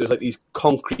beach, there's like these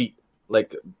concrete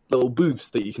like little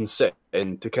booths that you can sit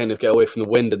in to kind of get away from the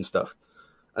wind and stuff.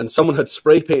 And someone had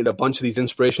spray painted a bunch of these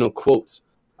inspirational quotes.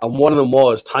 And one of them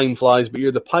was, "Time flies, but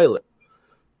you're the pilot."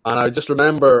 And I just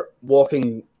remember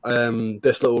walking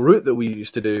this little route that we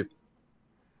used to do.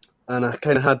 And I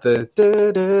kind of had the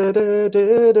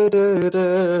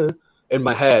in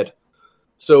my head.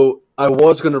 So I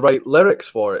was going to write lyrics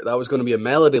for it. That was going to be a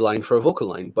melody line for a vocal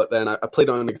line. But then I played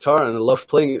it on the guitar, and I loved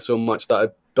playing it so much that I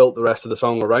built the rest of the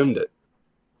song around it.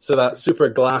 So that super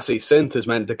glassy synth is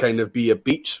meant to kind of be a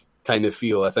beach kind of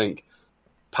feel, I think,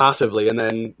 passively. And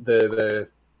then the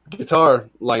guitar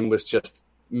line was just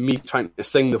me trying to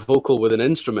sing the vocal with an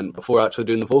instrument before actually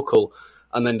doing the vocal,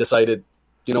 and then decided,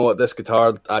 you know what, this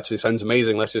guitar actually sounds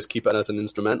amazing, let's just keep it as an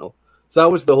instrumental. So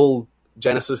that was the whole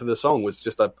genesis of the song, was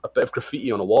just a bit of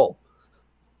graffiti on a wall.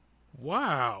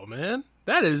 Wow, man.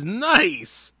 That is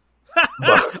nice.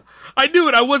 I knew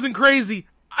it. I wasn't crazy.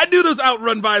 I knew those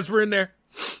Outrun vibes were in there.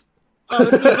 Oh,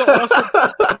 that was so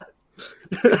awesome.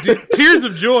 Dude, tears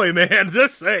of joy, man.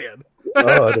 Just saying.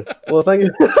 Oh, well, thank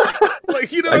you.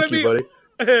 Like, you know thank what I mean? You, buddy.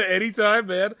 Anytime,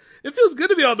 man. It feels good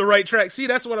to be on the right track. See,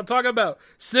 that's what I'm talking about.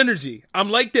 Synergy. I'm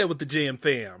like that with the Jam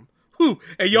fam. Whew.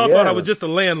 And y'all thought I was just a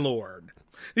landlord.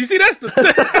 You see, that's the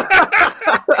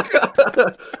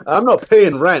thing. I'm not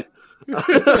paying rent.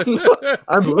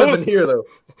 I'm living here, though.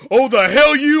 Oh, the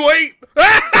hell you ain't.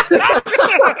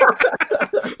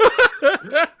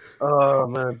 Oh,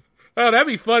 man. Oh, that'd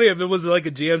be funny if it was like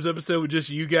a Jams episode with just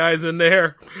you guys in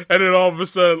there, and then all of a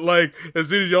sudden, like, as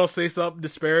soon as y'all say something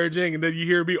disparaging, and then you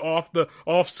hear me off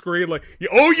screen, like,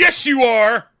 oh yes you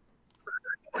are.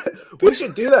 We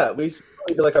should do that. We should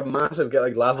do like a massive, get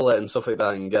like Lavalette and stuff like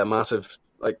that, and get a massive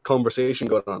like conversation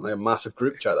going on, like a massive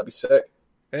group chat. That'd be sick.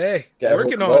 Hey,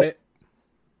 working on it.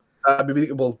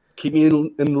 Well, keep me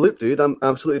in the loop, dude. I'm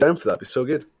absolutely down for that. It'd be so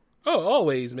good. Oh,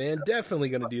 always, man. Definitely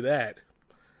gonna do that.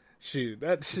 Shoot,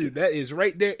 that is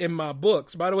right there in my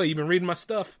books. By the way, you've been reading my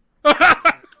stuff.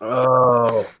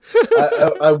 Oh,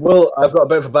 I will. I've got a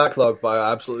bit of a backlog, but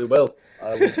I absolutely will.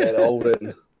 I will get it all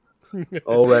written,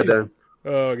 all read down.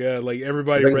 Oh god, like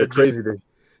everybody Things read are crazy,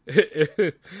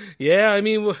 dude. Yeah, I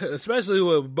mean, especially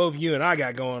what both you and I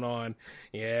got going on.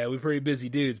 Yeah, we're pretty busy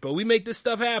dudes, but we make this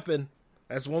stuff happen.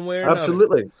 That's one way or another.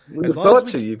 Absolutely, you've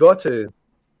got to.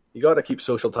 You got to keep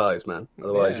social ties, man.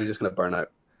 Otherwise, you're just gonna burn out.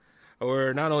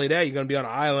 Or not only that, you're going to be on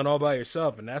an island all by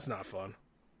yourself, and that's not fun.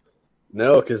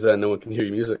 No, because no one can hear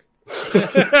your music.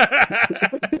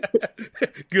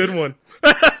 Good one.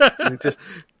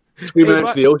 Screaming out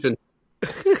to the ocean.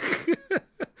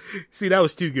 See, that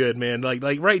was too good, man.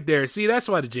 Like right there. See, that's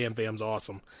why the Jam Fam's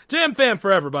awesome. Jam Fam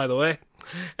forever, by the way.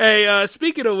 Hey,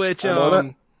 speaking of which,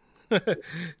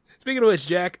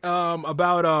 Jack,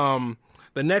 about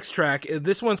the next track.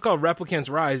 This one's called Replicants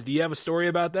Rise. Do you have a story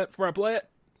about that before I play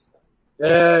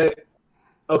it?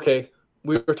 Okay.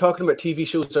 We were talking about TV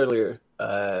shows earlier.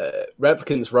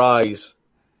 Replicants Rise.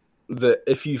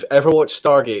 If you've ever watched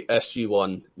Stargate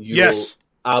SG-1, you will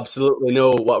absolutely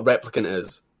know what Replicant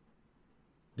is.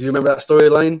 Do you remember that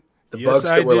storyline? The bugs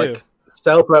that were like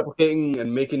self-replicating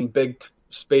and making big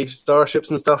space starships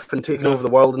and stuff and taking over the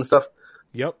world and stuff?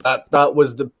 Yep. That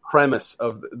was the premise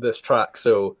of this track.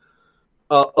 So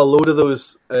a load of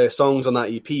those songs on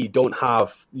that EP don't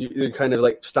have your kind of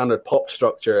like standard pop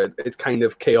structure. It's kind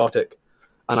of chaotic.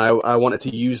 And I wanted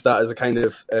to use that as a kind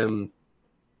of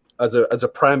as a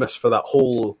premise for that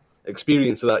whole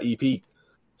experience of that EP.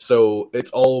 So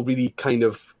it's all really kind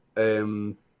of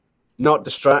not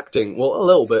distracting, well, a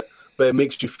little bit, but it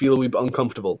makes you feel a wee bit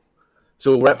uncomfortable.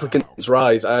 So Replicants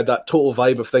Rise, I had that total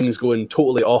vibe of things going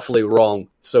totally awfully wrong.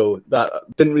 So that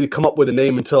didn't really come up with a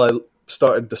name until I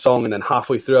started the song, and then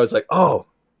halfway through I was like, oh,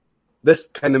 this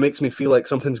kind of makes me feel like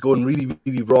something's going really,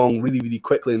 really wrong really, really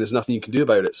quickly, and there's nothing you can do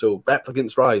about it. So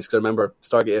Replicants Rise, because I remember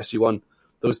Stargate SG-1,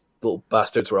 those little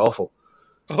bastards were awful.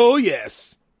 Oh,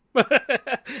 yes.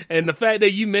 And the fact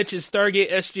that you mentioned Stargate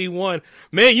SG-1,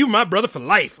 man, you're my brother for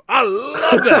life. I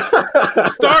love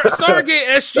that. Stargate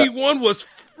SG-1 was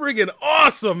friggin'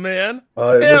 awesome, man.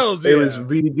 It was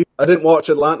really good. I didn't watch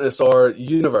Atlantis or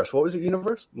Universe. What was it,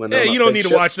 Universe? Yeah, you don't need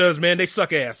to watch those, man. They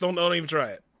suck ass. Don't even try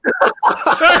it.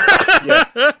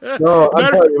 No,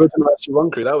 I'm sorry, the original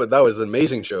SG-1 crew. That was an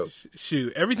amazing show.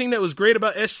 Shoot, everything that was great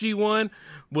about SG-1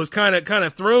 was kind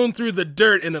of thrown through the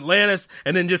dirt in Atlantis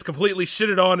and then just completely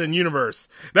shitted on in Universe.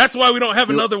 That's why we don't have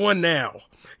another one now.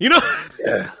 You know?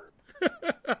 Yeah.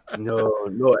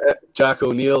 No, Jack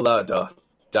O'Neill,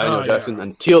 Dino Jackson,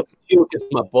 and Teal'c is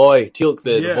my boy. Teal'c,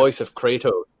 the voice of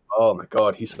Kratos. Oh my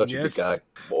God, he's such a good guy.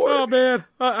 Boy. Oh man,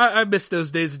 I miss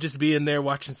those days of just being there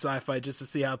watching sci-fi just to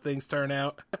see how things turn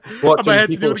out. Watching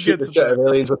people shoot the jet of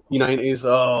aliens with P90s.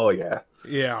 Oh yeah.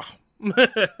 Yeah.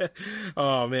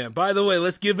 Oh man. By the way,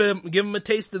 let's give him a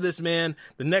taste of this, man.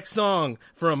 The next song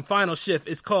from Final Shift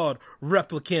is called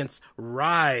Replicants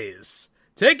Rise.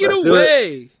 Take it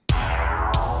away.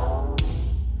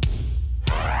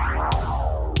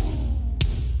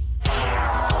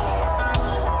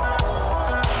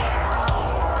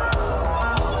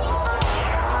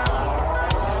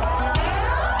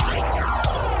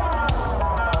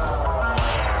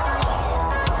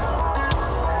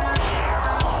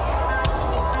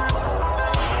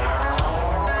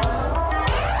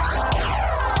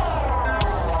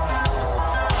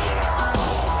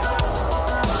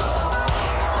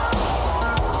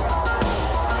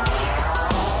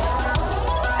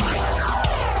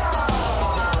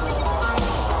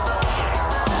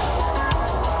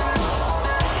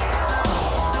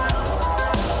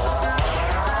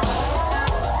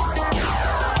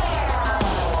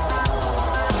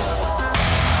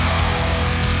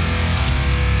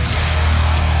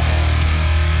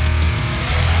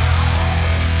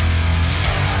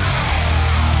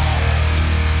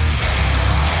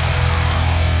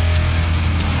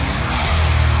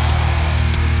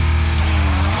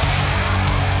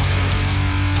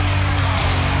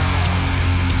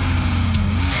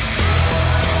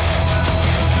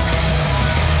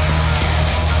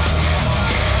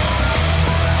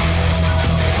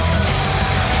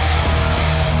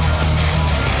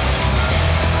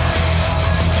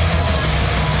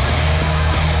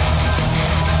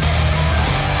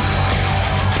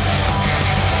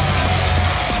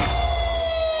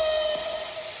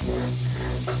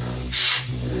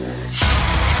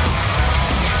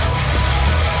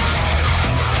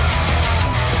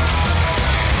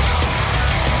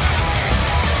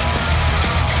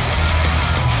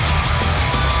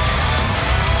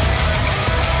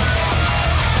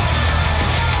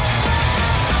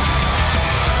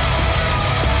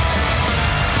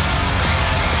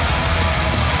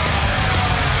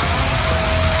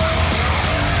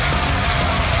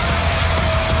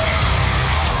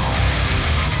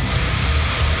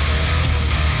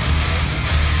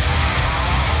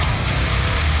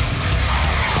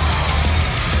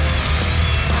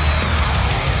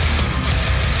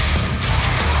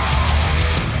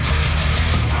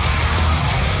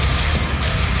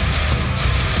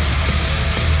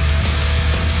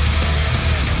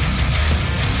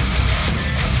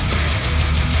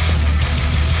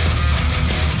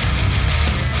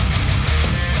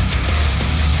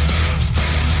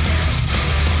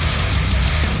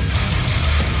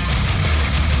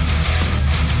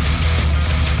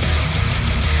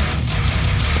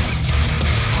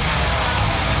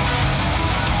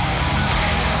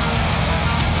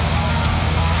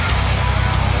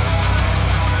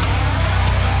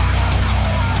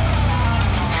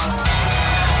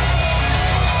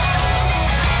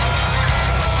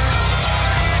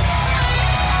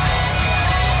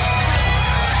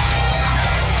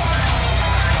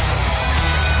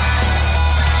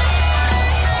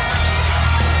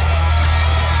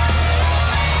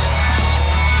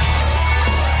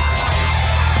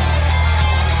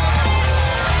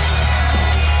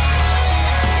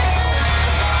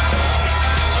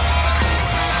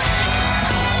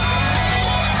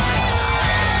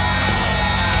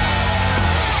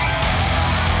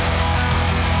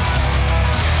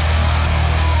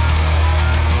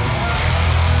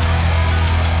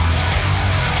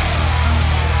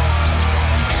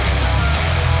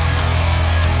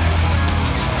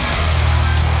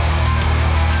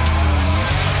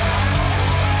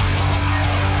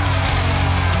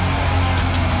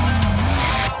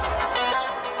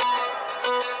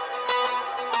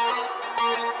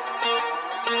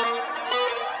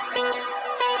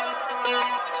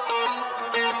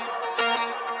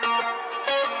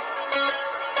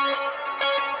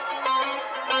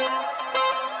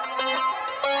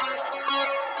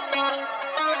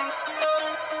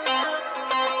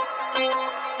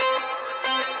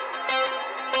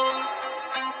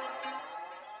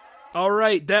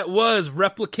 right, that was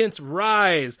Replicants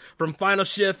Rise from Final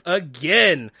Shift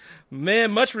again.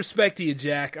 Man, much respect to you,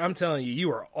 Jack. I'm telling you,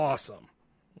 you are awesome.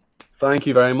 Thank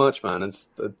you very much, man.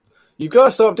 You've got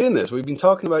to stop doing this. We've been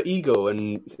talking about ego,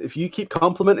 and if you keep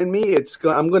complimenting me,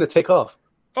 I'm going to take off.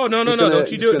 Oh, no.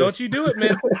 Don't you do it. Don't you do it,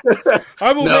 man.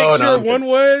 I will make sure one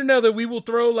way or another we will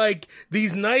throw, like,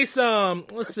 these nice,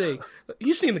 let's see.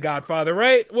 You've seen The Godfather,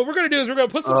 right? What we're going to do is we're going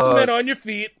to put some cement on your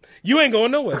feet. You ain't going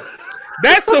nowhere.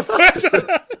 That's the first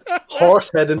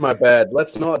horse head in my bed.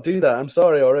 Let's not do that. I'm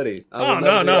sorry already.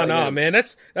 No, man.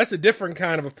 That's a different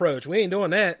kind of approach. We ain't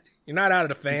doing that. You're not out of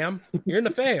the fam. You're in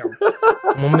the fam.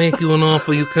 I'm going to make you an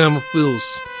offer you can't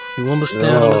refuse. You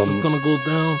understand how this is going to go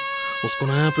down? What's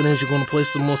going to happen is you're going to play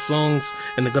some more songs,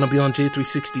 and they're going to be on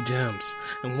J360 Jams.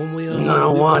 And one way or another, I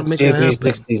want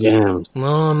J360 Jams.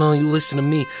 No, you listen to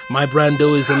me. My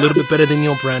Brando is a little bit better than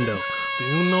your Brando. Do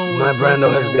you know my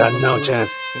Brando has got no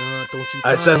chance? Don't you?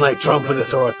 I sound like Trump with a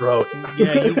sore throat.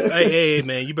 Yeah, hey,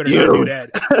 man, you better not do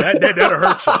that. That'll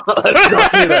hurt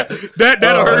you.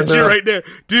 That'll hurt you right there,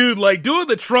 dude. Like doing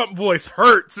the Trump voice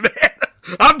hurts, man.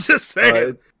 I'm just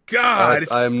saying. God,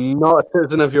 I'm not a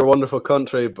citizen of your wonderful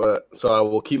country, so I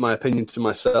will keep my opinion to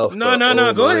myself.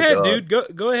 No. Go ahead,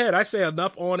 dude. Go ahead. I say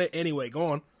enough on it anyway. Go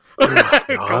on.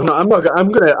 I'm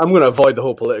gonna avoid the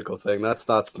whole political thing. That's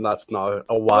not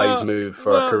a wise move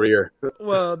for a career.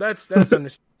 Well, that's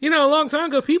understandable. A long time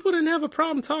ago, people didn't have a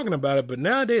problem talking about it, but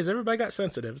nowadays everybody got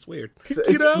sensitive. It's weird.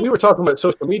 We were talking about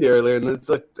social media earlier, and it's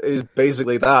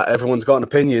basically that everyone's got an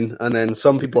opinion, and then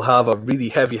some people have a really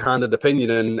heavy-handed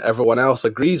opinion, and everyone else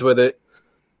agrees with it.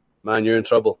 Man, you're in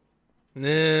trouble.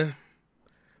 Nah.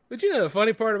 But the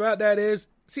funny part about that is,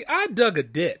 see, I dug a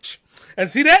ditch. And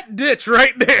see, that ditch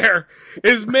right there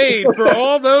is made for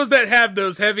all those that have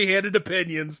those heavy-handed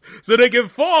opinions so they can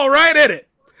fall right in it.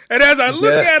 And as I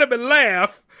look at them and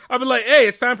laugh, I'll be like, hey,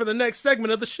 it's time for the next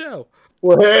segment of the show.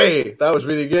 Well, hey, that was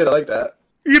really good. I like that.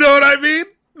 You know what I mean?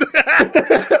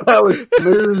 That was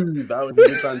smooth. That was a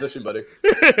good transition, buddy.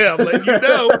 I'm letting you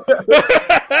know.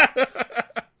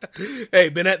 Hey,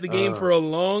 been at the game for a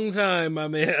long time, my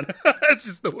man. That's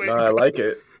just the way I like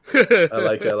it. I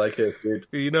like it. It's good.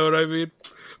 You know what I mean?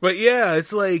 But yeah,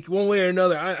 it's like one way or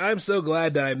another. I'm so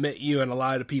glad that I met you and a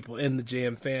lot of people in the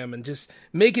Jam fam, and just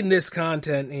making this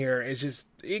content here is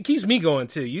it keeps me going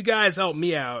too. You guys help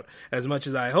me out as much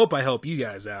as I hope I help you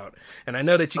guys out. And I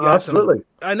know that you got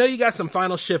I know you got some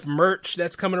Final Shift merch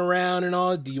that's coming around and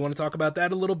all. Do you want to talk about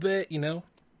that a little bit?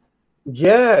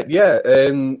 Yeah.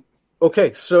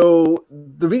 Okay, so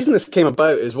the reason this came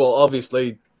about is, well,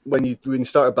 obviously when you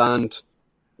start a band,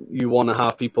 you want to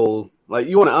have people, like,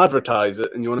 you want to advertise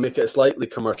it and you want to make it a slightly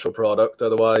commercial product,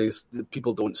 otherwise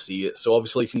people don't see it. So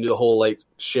obviously you can do the whole, like,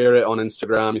 share it on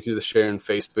Instagram, you can do the share on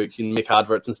Facebook, you can make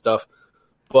adverts and stuff.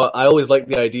 But I always like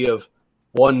the idea of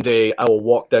one day I will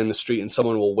walk down the street and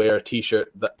someone will wear a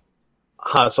t-shirt that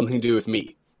has something to do with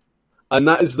me. And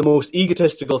that is the most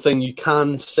egotistical thing you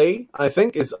can say, I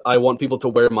think, is I want people to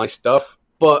wear my stuff.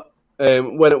 But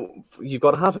you've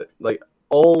got to have it. Like,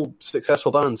 all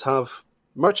successful bands have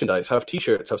merchandise, have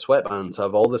t-shirts, have sweatbands,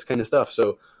 have all this kind of stuff.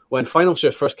 So when Final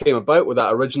Shift first came about with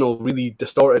that original really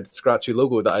distorted, scratchy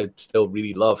logo that I still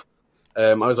really love,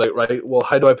 I was like, right, well,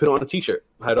 how do I put it on a t-shirt?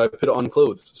 How do I put it on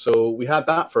clothes? So we had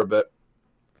that for a bit.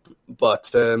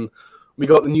 But we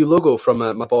got the new logo from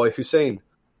my boy Hussein.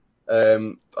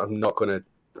 I can't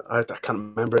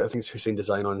remember it. I think it's Hussein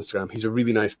Design on Instagram. He's a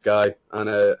really nice guy, and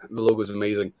the logo is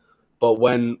amazing. But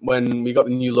when we got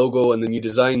the new logo and the new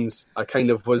designs, I kind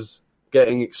of was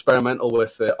getting experimental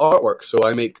with artwork. So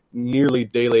I make nearly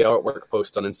daily artwork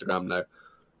posts on Instagram now.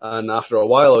 And after a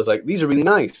while, I was like, these are really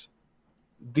nice.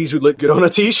 These would look good on a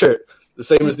t-shirt, the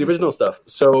same as the original stuff.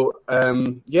 So, I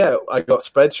got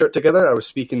Spreadshirt together. I was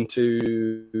speaking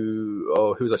to,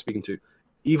 who was I speaking to?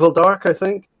 Evil Dark, I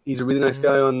think. He's a really nice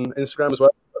guy on Instagram as well.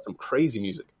 Got some crazy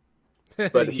music.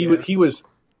 But he was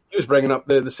bringing up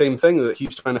the same thing, that he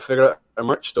was trying to figure out a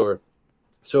merch store.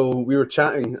 So we were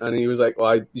chatting, and he was like,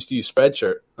 well, I used to use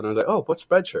Spreadshirt. And I was like, oh, what's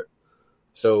Spreadshirt?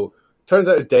 So turns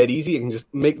out it's dead easy. You can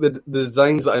just make the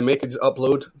designs that I make and just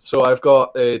upload. So I've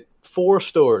got 4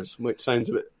 stores, which sounds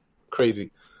a bit crazy.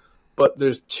 But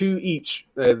there's 2 each.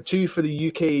 2 for the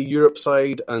UK, Europe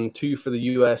side, and 2 for the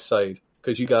US side,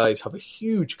 because you guys have a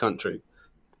huge country.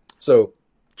 So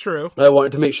true. I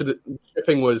wanted to make sure that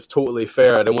shipping was totally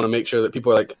fair. I don't want to make sure that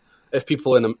people are like, if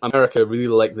people in America really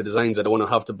like the designs, I don't want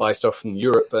to have to buy stuff from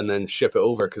Europe and then ship it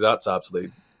over, because that's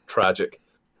absolutely tragic.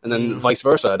 And then vice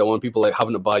versa. I don't want people like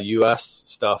having to buy US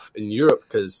stuff in Europe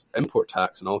because import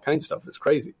tax and all kinds of stuff. It's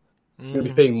crazy. You're going to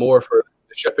be paying more for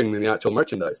the shipping than the actual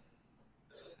merchandise.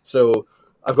 So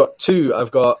I've got two.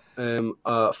 I've got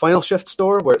a Final Shift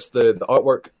store where it's the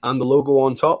artwork and the logo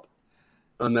on top,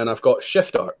 and then I've got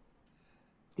Shift Art,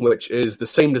 which is the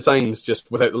same designs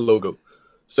just without the logo.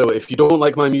 So if you don't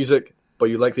like my music but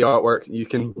you like the artwork, you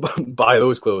can buy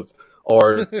those clothes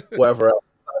or whatever else.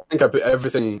 I think I put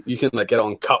everything. You can like get it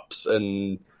on cups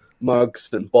and mugs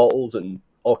and bottles and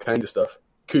all kinds of stuff.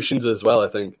 Cushions as well, I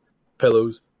think.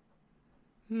 Pillows.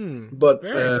 But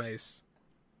very nice.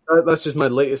 That's just my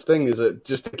latest thing, is it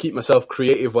just to keep myself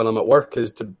creative when I'm at work,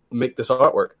 is to make this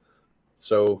artwork.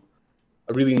 So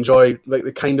I really enjoy like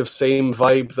the kind of same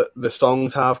vibe that the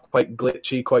songs have, quite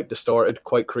glitchy, quite distorted,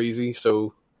 quite crazy.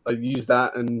 So I use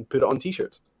that and put it on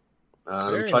t-shirts.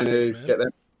 I'm trying to get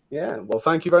them. Yeah, well,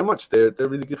 thank you very much. They're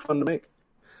really good fun to make.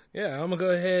 Yeah, I'm going to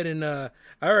go ahead and I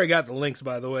already got the links,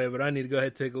 by the way, but I need to go ahead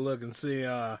and take a look and see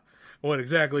what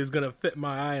exactly is going to fit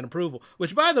my eye and approval.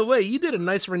 Which, by the way, you did a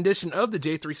nice rendition of the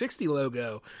J360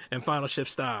 logo in Final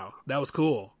Shift style. That was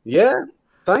cool. Yeah,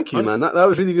 thank you, man. That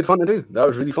was really good fun to do. That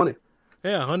was really funny.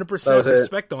 Yeah, 100%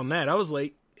 respect on that. I was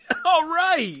like, all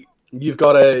right. You've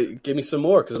got to give me some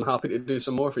more, because I'm happy to do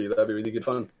some more for you. That'd be really good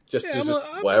fun. Just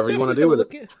whatever you want to do with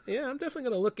it. Yeah, I'm definitely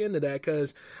going to look into that,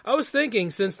 because I was thinking,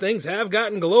 since things have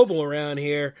gotten global around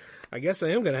here, I guess I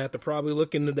am going to have to probably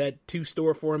look into that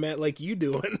 2-store format like you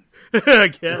doing, I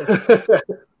guess.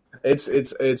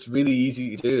 It's really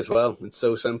easy to do as well. It's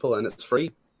so simple and it's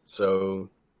free. So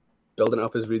building it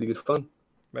up is really good fun.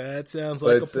 That sounds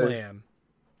like a plan.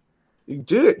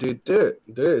 Do it, dude. Do it.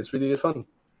 It's really good fun.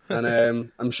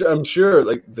 And I'm sure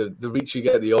like the reach you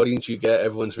get, the audience you get,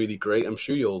 everyone's really great. I'm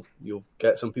sure you'll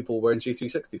get some people wearing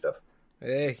J360 stuff.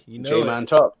 Hey, you know J-Man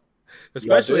top.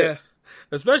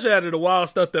 Especially out of the wild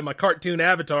stuff that my cartoon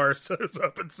avatar shows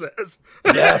up and says.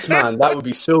 Yes, man, that would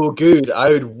be so good.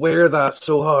 I would wear that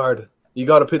so hard. You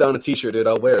got to put that on a t-shirt, dude.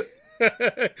 I'll wear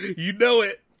it. You know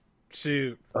it.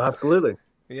 Shoot. Absolutely.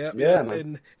 Yep. Yeah,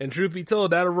 man. And truth be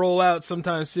told, that'll roll out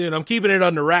sometime soon. I'm keeping it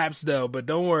under wraps, though, but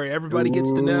don't worry. Everybody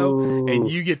gets to know, and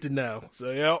you get to know.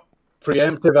 So, yep.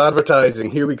 Preemptive advertising.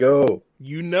 Here we go.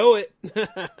 You know it.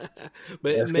 But,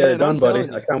 let's get it done, buddy.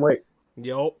 I can't wait.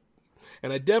 Yep.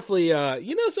 And I definitely,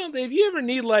 you know something, if you ever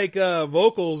need, like,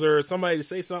 vocals or somebody to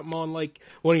say something on, like,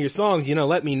 one of your songs,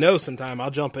 let me know sometime.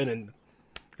 I'll jump in and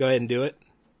go ahead and do it.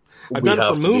 I've done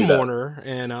it for Moon Mourner,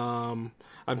 and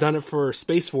I've done it for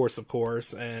Space Force, of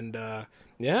course, and,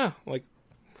 yeah, like,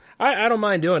 I don't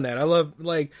mind doing that. I love,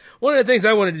 like, one of the things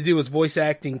I wanted to do was voice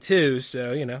acting, too,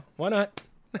 so, why not?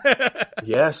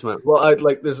 Yes, man. Well,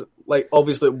 there's, like,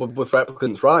 obviously, with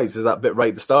Replicants Rise, there's that bit right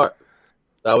at the start.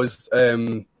 That was,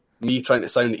 me trying to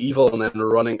sound evil and then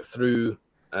running through,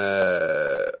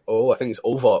 I think it's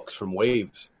Ovox from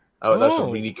Waves. That's a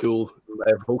really cool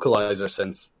vocalizer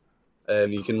synth.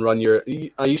 You can run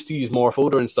I used to use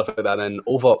Morphoder and stuff like that, and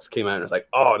Ovox came out and it's like,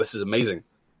 oh, this is amazing.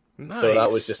 Nice. So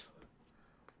that was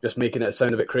just making it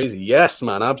sound a bit crazy. Yes,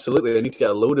 man, absolutely. I need to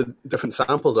get a load of different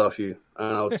samples off you,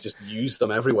 and I'll just use them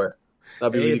everywhere.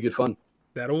 That'd be really good fun.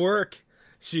 That'll work.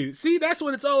 Shoot. See, that's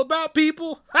what it's all about,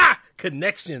 people. Ha!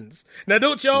 Connections. Now,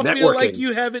 don't y'all feel like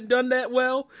you haven't done that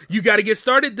well? You got to get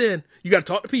started then. You got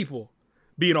to talk to people.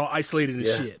 Being all isolated and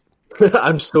shit.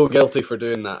 I'm so guilty for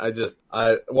doing that.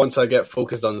 Once I get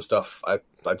focused on stuff, I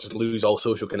just lose all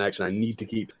social connection. I need to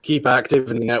keep active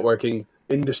in the networking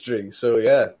industry. So,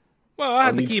 yeah. Well, I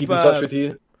have to keep in touch with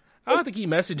you. I'll have to keep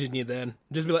messaging you then.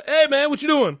 Just be like, hey, man, what you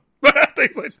doing?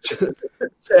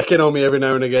 Checking on me every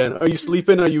now and again. Are you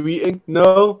sleeping? Are you eating?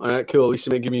 No? All right, cool. At least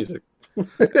you make good music.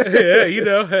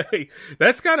 Yeah, hey,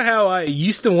 that's kind of how I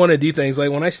used to want to do things. Like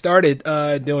when I started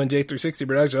doing J360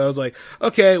 production, I was like,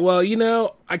 okay, well,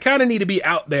 I kind of need to be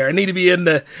out there. I need to be in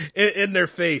their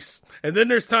face. And then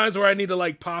there's times where I need to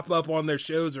like pop up on their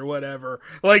shows or whatever.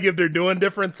 Like if they're doing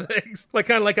different things, like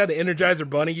kind of like how the Energizer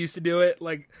Bunny used to do it.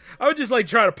 Like I would just like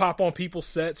try to pop on people's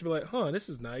sets and be like, huh, this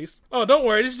is nice. Oh, don't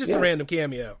worry, this is just a random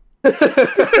cameo.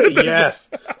 Yes.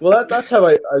 Well, that's how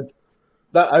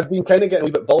I've been kind of getting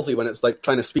a bit ballsy when it's like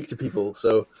trying to speak to people.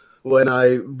 So when I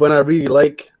really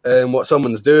like what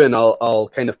someone's doing, I'll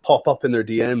kind of pop up in their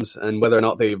DMs, and whether or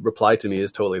not they reply to me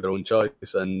is totally their own choice,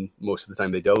 and most of the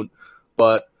time they don't.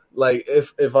 But like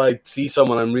if I see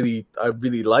someone I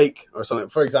really like or something,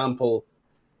 for example,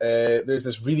 there's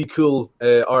this really cool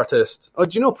artist. Oh,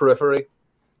 do you know Periphery?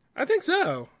 I think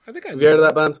so. I think I know. Have you heard of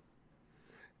that band?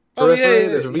 Periphery. Yeah.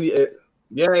 There's a really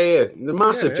the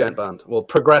massive gent band. Well,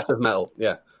 progressive metal.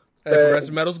 Yeah,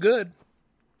 progressive metal's good.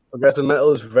 Progressive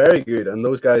metal is very good, and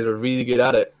those guys are really good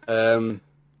at it.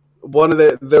 One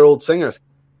of their old singers,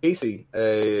 Casey,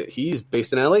 he's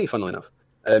based in LA, funnily enough.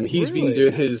 He's been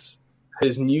doing his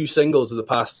new singles of the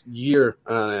past year.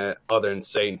 They're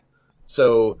insane.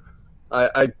 So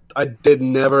I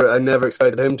never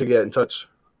expected him to get in touch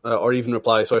or even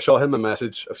reply. So I shot him a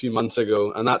message a few months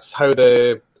ago, and that's how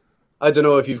I don't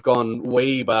know if you've gone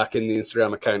way back in the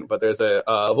Instagram account, but there's a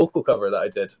vocal cover that I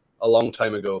did a long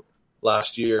time ago,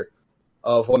 last year,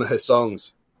 of one of his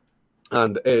songs.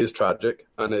 And it is tragic,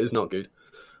 and it is not good.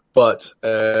 But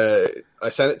I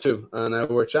sent it to him, and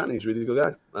we're chatting. He's a really good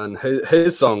guy. And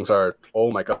his songs are, oh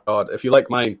my God, if you like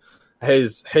mine,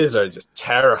 his are just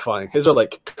terrifying. His are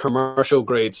like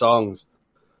commercial-grade songs.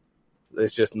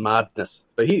 It's just madness.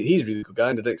 But he's a really good guy,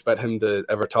 and I didn't expect him to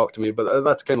ever talk to me. But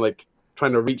that's kind of like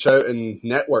trying to reach out and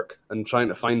network and trying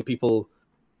to find people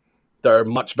that are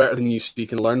much better than you so you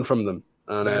can learn from them.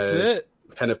 And that's it.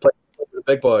 Kind of play with the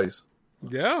big boys.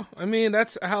 Yeah, I mean,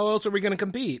 that's how else are we going to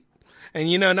compete? And,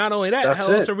 not only that,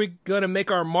 how else are we going to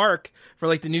make our mark for,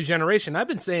 like, the new generation? I've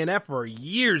been saying that for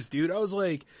years, dude. I was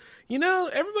like,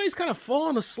 everybody's kind of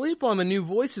falling asleep on the new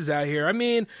voices out here. I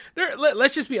mean,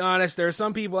 let's just be honest. There are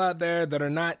some people out there that are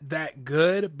not that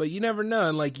good, but you never know.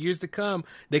 In, like, years to come,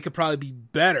 they could probably be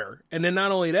better. And then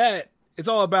not only that, it's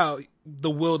all about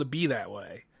the will to be that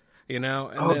way, And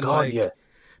then, yeah.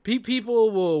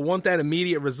 People will want that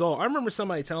immediate result. I remember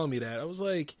somebody telling me that. I was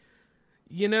like,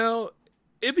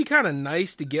 it'd be kind of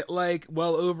nice to get like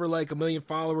well over like 1 million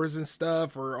followers and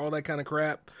stuff or all that kind of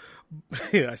crap.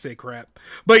 Yeah, I say crap.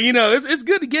 But, it's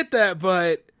good to get that.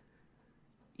 But,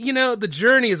 the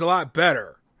journey is a lot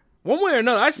better. One way or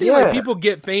another. I see like people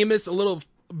get famous a little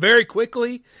very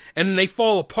quickly and then they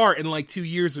fall apart in like 2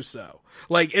 years or so.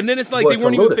 Like, and then it's like they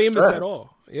weren't even famous at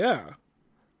all. Yeah.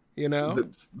 The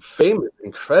fame is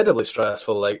incredibly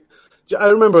stressful. Like, I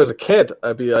remember as a kid,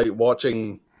 I'd be like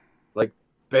watching like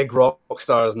big rock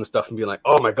stars and stuff and being like,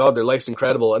 oh my God, their life's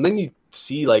incredible. And then you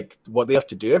see like what they have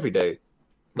to do every day.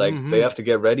 Like they have to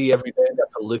get ready every day. They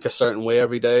have to look a certain way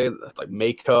every day. Like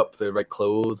makeup, the right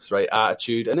clothes, right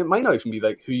attitude. And it might not even be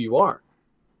like who you are.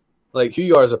 Like who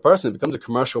you are as a person, it becomes a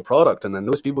commercial product. And then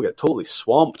those people get totally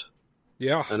swamped.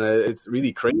 Yeah. And it's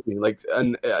really crazy. Like,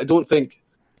 and I don't think,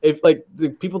 if like the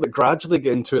people that gradually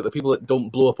get into it, the people that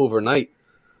don't blow up overnight,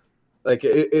 like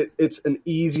it's an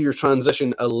easier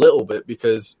transition a little bit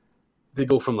because they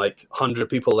go from like 100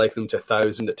 people like them to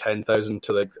 1,000 to 10,000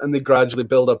 to like, and they gradually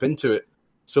build up into it.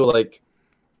 So like,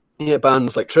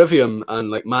 bands like Trivium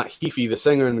and like Matt Heafy, the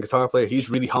singer and the guitar player,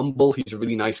 he's really humble. He's a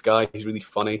really nice guy. He's really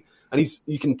funny, and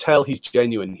you can tell he's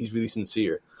genuine. He's really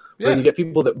sincere. Yeah. When you get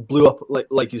people that blew up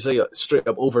like you say straight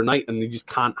up overnight and they just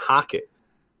can't hack it.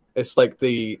 It's like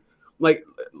like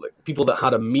people that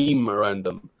had a meme around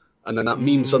them, and then that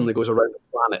meme suddenly goes around the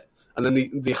planet, and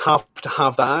then they have to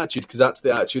have that attitude because that's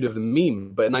the attitude of the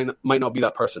meme, but it might not be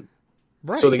that person.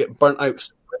 Right. So they get burnt out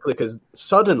quickly because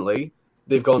suddenly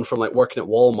they've gone from like working at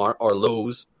Walmart or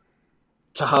Lowe's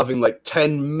to having like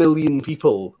 10 million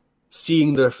people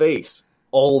seeing their face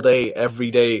all day, every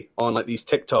day on like these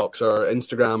TikToks or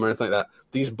Instagram or anything like that.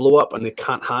 These blow up and they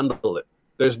can't handle it.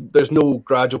 There's no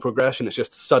gradual progression. It's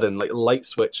just sudden, like a light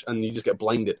switch, and you just get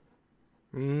blinded.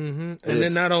 Mm-hmm. And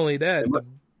then not only that, go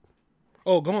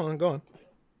on.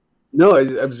 No,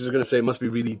 I was just going to say it must be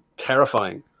really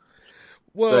terrifying.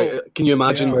 Well, like, can you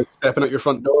imagine like stepping out your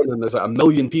front door and then there's like 1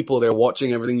 million people there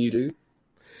watching everything you do?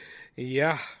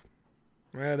 Yeah,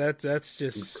 that's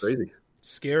just it's crazy,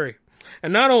 scary.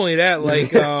 And not only that,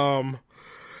 like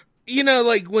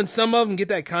like when some of them get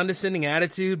that condescending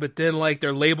attitude, but then like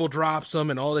their label drops them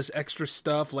and all this extra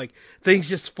stuff, like things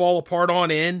just fall apart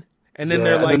on in, and then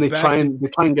they're like, and then they try and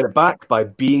get it back by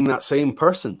being that same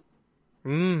person,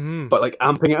 but like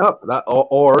amping it up, that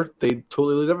or they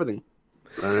totally lose everything,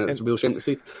 and it's a real shame to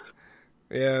see.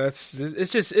 Yeah, it's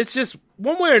just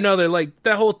one way or another. Like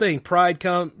that whole thing, pride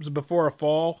comes before a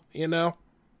fall.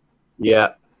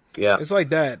 Yeah, it's like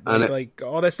that, and like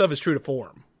all that stuff is true to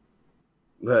form.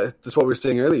 That's what we were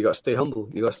saying earlier. You got to stay humble.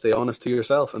 You got to stay honest to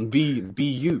yourself and be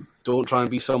you. Don't try and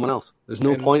be someone else. There's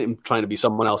no point in trying to be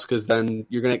someone else because then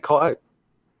you're going to get caught out.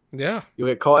 Yeah. You'll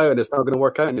get caught out and it's not going to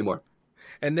work out anymore.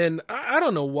 And then I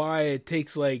don't know why it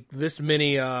takes like this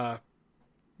many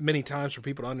times for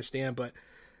people to understand, but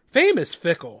fame is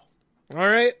fickle. All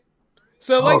right.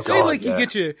 So like you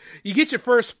get your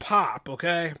first pop.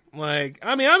 Okay. Like,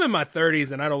 I mean, I'm in my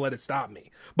 30s and I don't let it stop me.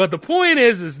 But the point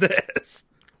is this.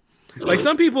 Like,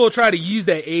 some people will try to use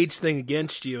that age thing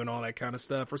against you and all that kind of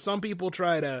stuff. Or some people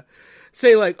try to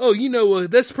say, like, oh,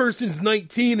 this person's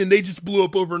 19 and they just blew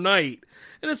up overnight.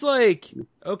 And it's like,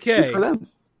 okay. Good for them.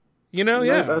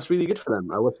 That's really good for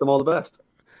them. I wish them all the best.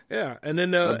 Yeah. And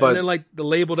then, like, the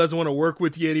label doesn't want to work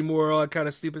with you anymore, all that kind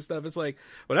of stupid stuff. It's like,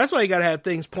 well, that's why you got to have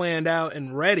things planned out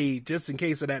and ready just in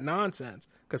case of that nonsense.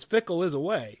 Because fickle is a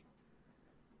way.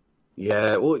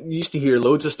 Yeah, well, you used to hear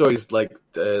loads of stories like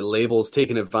labels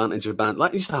taking advantage of bands.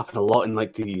 That used to happen a lot in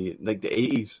like the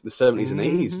 80s, the 70s and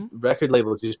 80s. Record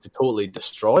labels used to totally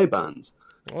destroy bands.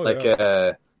 Oh, like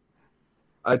yeah.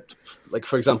 like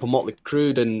for example, Motley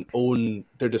Crue didn't own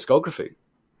their discography.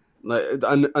 Like,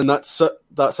 and that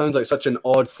sounds like such an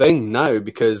odd thing now,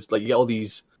 because like you get all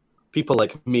these people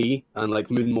like me and like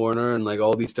Moon Mourner and like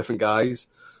all these different guys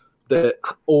that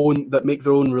make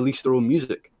their own, release their own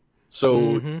music.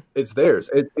 So it's theirs.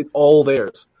 It's all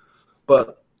theirs.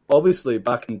 But obviously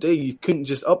back in the day, you couldn't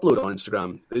just upload on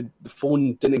Instagram. The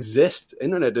phone didn't exist.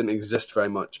 Internet didn't exist very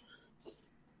much.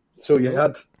 So you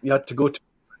had to go to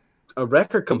a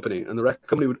record company, and the record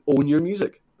company would own your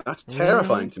music. That's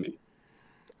terrifying to me.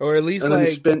 Or at least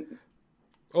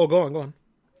Oh, go on.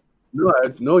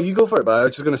 No, you go for it. But I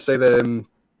was just going to say that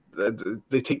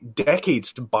they take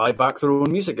decades to buy back their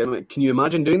own music. I mean, can you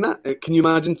imagine doing that? Can you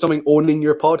imagine someone owning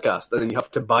your podcast and then you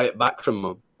have to buy it back from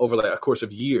them over like a course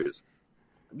of years?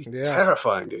 It'd be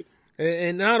terrifying, dude.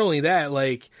 And not only that,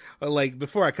 like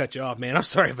before I cut you off, man, I'm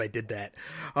sorry if I did that.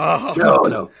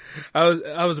 No.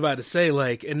 I was about to say,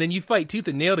 like, and then you fight tooth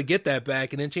and nail to get that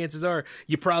back, and then chances are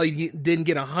you probably didn't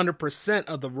get 100%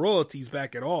 of the royalties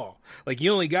back at all. Like,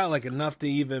 you only got like enough to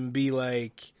even be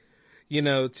like, you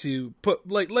know, to put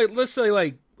like let's say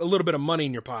like a little bit of money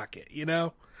in your pocket, you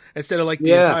know, instead of like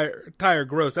the entire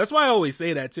gross. That's why I always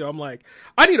say that too. I'm like,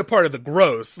 I need a part of the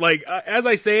gross. Like, as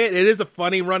I say it is a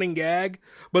funny running gag,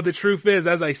 but the truth is,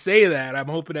 as I say that, I'm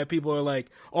hoping that people are like,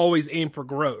 always aim for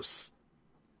gross.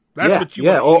 That's what you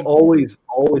always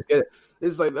get it.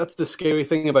 It's like, that's the scary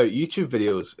thing about YouTube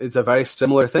videos. It's a very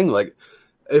similar thing. Like,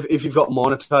 if you've got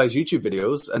monetized YouTube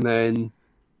videos and then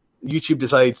YouTube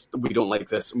decides we don't like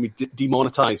this and we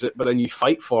demonetize it, but then you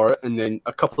fight for it, and then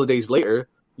a couple of days later,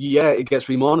 it gets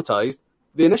remonetized.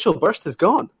 The initial burst is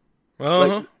gone.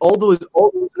 Like, all those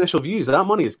initial views, that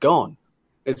money is gone.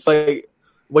 It's like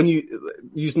when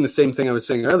using the same thing I was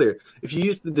saying earlier. If you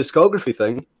use the discography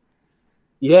thing,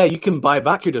 you can buy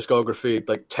back your discography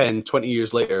like 10, 20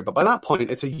 years later, but by that point,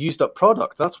 it's a used up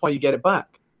product. That's why you get it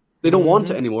back. They don't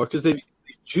want it anymore because they've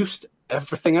juiced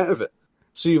everything out of it.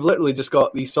 So you've literally just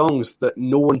got these songs that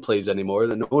no one plays anymore,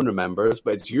 that no one remembers,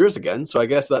 but it's yours again. So I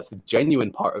guess that's the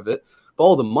genuine part of it. But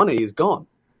all the money is gone.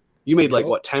 You made like,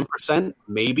 10%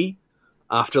 maybe,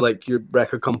 after like your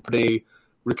record company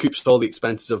recoups all the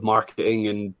expenses of marketing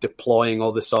and deploying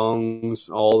all the songs,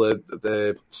 all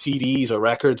the CDs or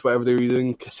records, whatever they're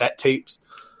using, cassette tapes.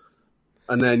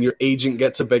 And then your agent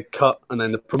gets a big cut, and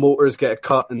then the promoters get a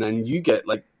cut, and then you get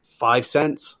like 5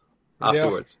 cents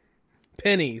afterwards.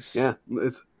 Pennies.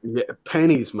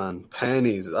 Pennies, man.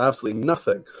 Pennies. Absolutely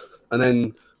nothing. And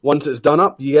then once it's done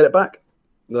up, you get it back.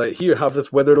 Like, here, have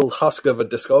this withered old husk of a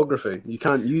discography. You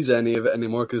can't use any of it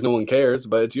anymore because no one cares,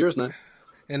 but it's yours now.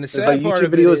 And the sad part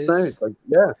of it is... It's like,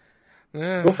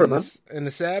 go for it, man. And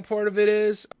the sad part of it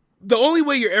is, the only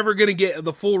way you're ever going to get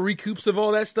the full recoups of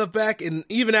all that stuff back, and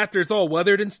even after it's all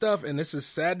weathered and stuff, and this is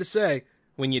sad to say,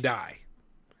 when you die.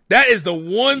 That is the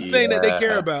one thing that they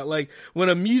care about. Like, when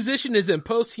a musician is in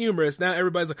posthumous, now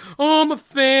everybody's like, oh, I'm a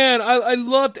fan. I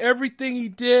loved everything he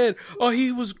did. Oh,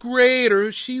 he was great,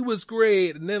 or she was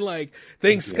great. And then, like,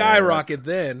 things skyrocket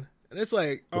then. And it's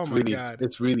like, oh my God.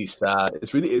 It's really sad.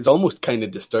 It's almost kind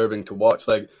of disturbing to watch.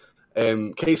 Like,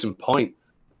 case in point,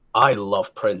 I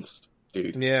love Prince,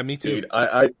 dude. Yeah, me too.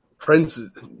 Dude, Prince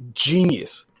is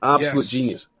genius. Absolute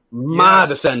genius. Mad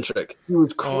eccentric. He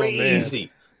was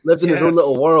crazy. Lived in his own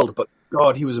little world, but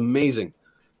God, he was amazing.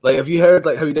 Like, have you heard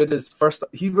like how he did his first?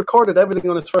 He recorded everything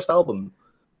on his first album,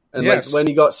 and like when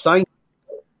he got signed,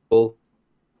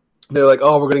 they're like,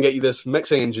 "Oh, we're gonna get you this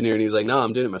mixing engineer," and he was like, "Nah,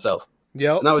 I'm doing it myself."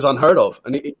 Yeah, and that was unheard of,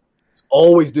 and he was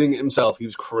always doing it himself. He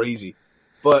was crazy.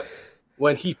 But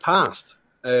when he passed,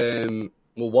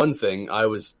 one thing, I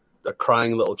was a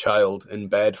crying little child in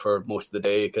bed for most of the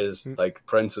day because like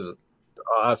Prince is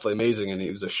absolutely amazing, and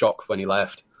it was a shock when he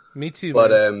left. Me too.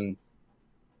 But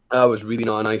that was really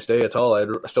not a nice day at all. I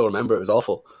still remember it was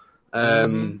awful.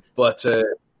 But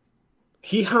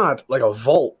he had like a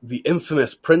vault, the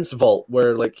infamous Prince vault,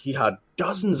 where like he had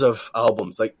dozens of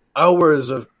albums, like hours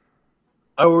of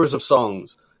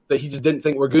songs that he just didn't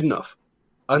think were good enough.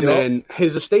 And then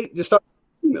his estate just started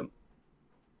making them.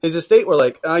 His estate were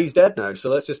like, he's dead now, so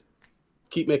let's just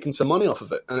keep making some money off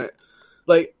of it. And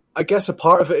I guess a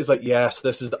part of it is like, yes,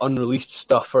 this is the unreleased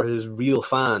stuff for his real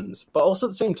fans, but also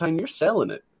at the same time, you're selling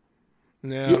it.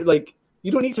 Yeah,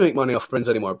 you don't need to make money off Prince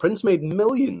anymore. Prince made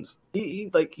millions. He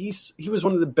was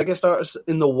one of the biggest artists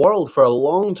in the world for a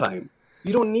long time.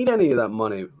 You don't need any of that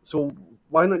money, so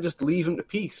why not just leave him to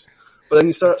peace? But then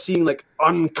you start seeing like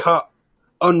uncut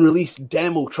unreleased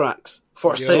demo tracks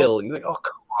for sale. And you're like, oh,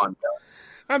 come on, guys.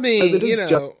 I mean,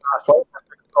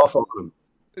 off on them.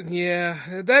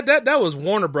 Yeah, that was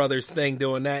Warner Brothers' thing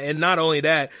doing that, and not only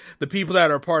that, the people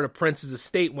that are part of Prince's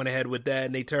estate went ahead with that,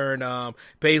 and they turned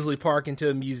Paisley Park into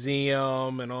a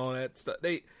museum and all that stuff.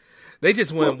 They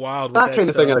just went wild with that kind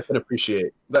of stuff. thing. I can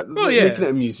appreciate that. Making it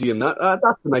a museum, that's a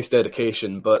nice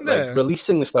dedication. But like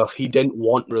releasing the stuff he didn't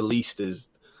want released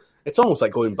it's almost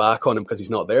like going back on him because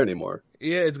he's not there anymore.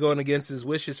 Yeah, it's going against his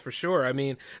wishes for sure. I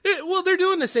mean, they're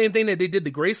doing the same thing that they did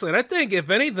to Graceland. I think,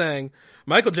 if anything,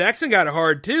 Michael Jackson got it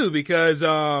hard too because,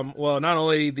 not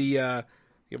only the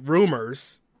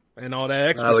rumors and all that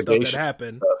extra stuff that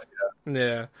happened,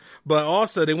 but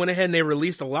also they went ahead and they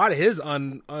released a lot of his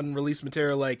unreleased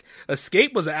material. Like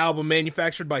Escape was an album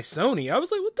manufactured by Sony. I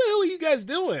was like, what the hell are you guys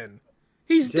doing?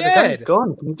 He's dead. The guy's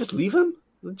gone. Can you just leave him?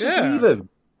 Leave him.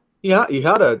 He had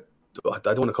a, I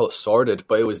don't want to call it sordid,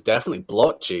 but it was definitely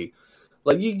blotchy.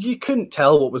 Like you couldn't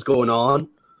tell what was going on.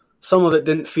 Some of it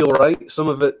didn't feel right. Some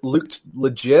of it looked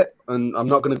legit, and I'm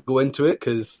not going to go into it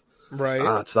because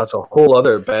that's a whole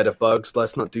other bed of bugs.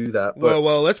 Let's not do that. But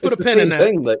well, let's put a pin in that.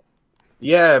 Thing, but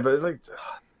it's like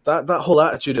that whole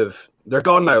attitude of they're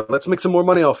gone now. Let's make some more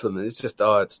money off them. It's just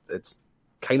it's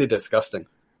kind of disgusting.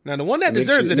 Now the one that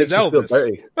deserves it is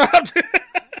Elvis.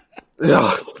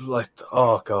 Yeah, like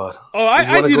God. Oh,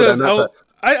 I do those.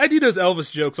 I do those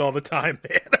Elvis jokes all the time,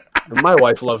 man. My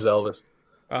wife loves Elvis.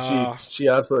 She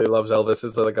absolutely loves Elvis.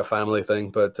 It's like a family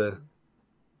thing, but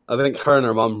I think her and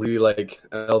her mom really like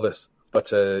Elvis. But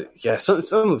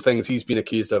some of the things he's been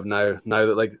accused of now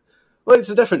that it's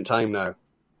a different time now,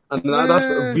 and that's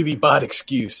a really bad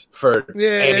excuse for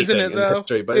anything isn't it, in though?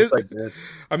 history. But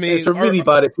it's a really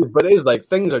bad excuse. But it is like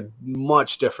things are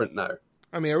much different now.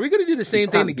 I mean, are we going to do the same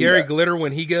thing to Gary Glitter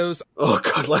when he goes? Oh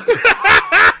God,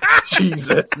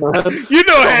 Jesus, man! You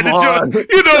know I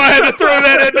had to throw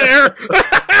that in there.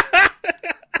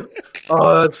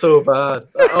 Oh, that's so bad.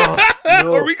 Oh,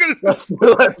 no. Are we going to? Let's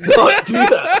not do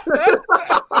that.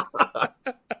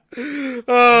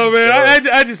 Oh man,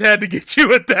 I just had to get you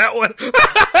with that one.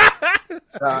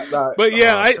 But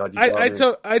yeah,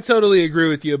 I totally agree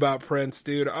with you about Prince,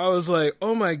 dude. I was like,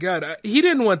 oh my God, he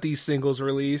didn't want these singles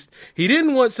released. He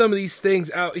didn't want some of these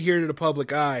things out here to the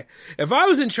public eye. If I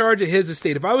was in charge of his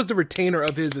estate, if I was the retainer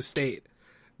of his estate,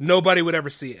 nobody would ever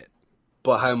see it.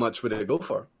 But how much would it go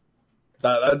for?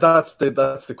 That's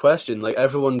the question. Like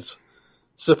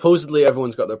supposedly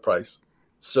everyone's got their price.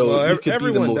 So you could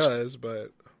everyone be the most, does,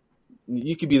 but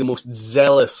you could be the most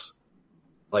zealous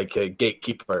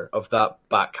gatekeeper of that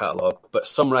back catalogue, but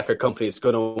some record company is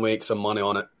going to make some money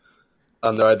on it,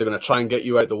 and they're either going to try and get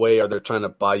you out the way or they're trying to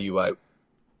buy you out,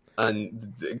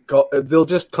 and they'll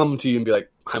just come to you and be like,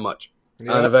 how much?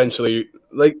 Yeah. And eventually,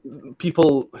 like,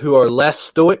 people who are less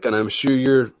stoic, and I'm sure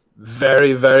you're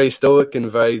very, very stoic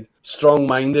and very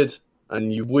strong-minded,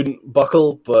 and you wouldn't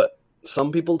buckle, but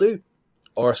some people do,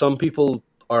 or some people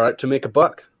are out to make a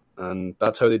buck, and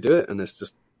that's how they do it, and it's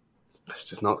just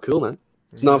not cool, man.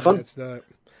 It's not fun. It's not.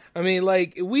 I mean,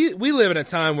 like, we live in a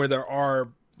time where there are,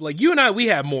 like, you and I, we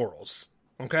have morals,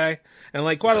 okay? And,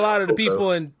 like, quite a lot of the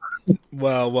people in...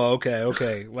 Well,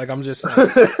 okay. Like, I'm just saying.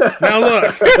 Now,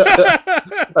 look.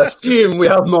 Assume we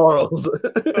have morals.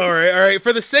 All right.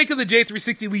 For the sake of the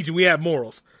J360 Legion, we have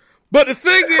morals. But the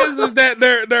thing is that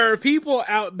there are people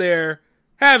out there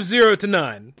have 0 to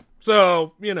none.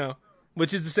 So,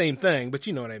 which is the same thing, but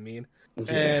you know what I mean.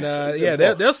 And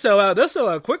they'll sell out. They'll sell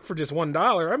out quick for just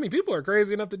 $1. I mean, people are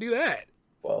crazy enough to do that.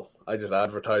 Well, I just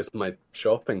advertised my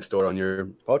shopping store on your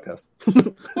podcast.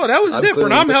 Well, that was different.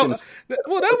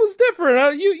 Well, that was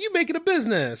different. You make it a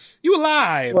business. You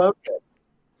alive? Well,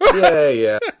 okay.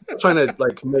 Yeah.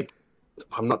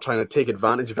 I'm not trying to take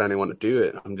advantage of anyone to do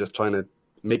it. I'm just trying to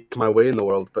make my way in the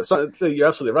world. But you're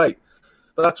absolutely right.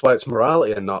 But that's why it's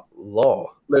morality and not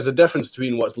law. There's a difference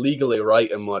between what's legally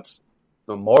right and what's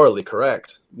morally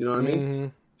correct. You know what I mean? Mm-hmm.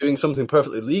 Doing something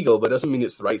perfectly legal, but doesn't mean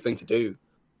it's the right thing to do.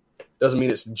 Doesn't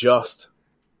mean it's just.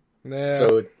 Yeah.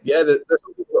 So, there's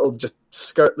people that'll just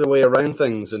skirt their way around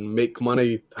things and make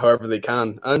money however they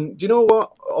can. And do you know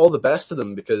what? All the best of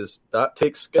them, because that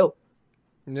takes skill.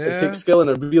 Yeah. It takes skill and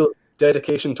a real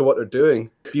dedication to what they're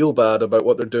doing. Feel bad about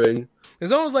what they're doing.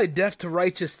 It's almost like Death to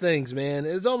Righteous Things, man.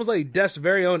 It's almost like Death's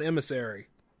very own Emissary.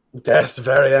 Death's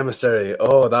very Emissary.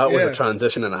 Oh, that was a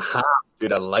transition and a half,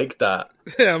 dude. I like that.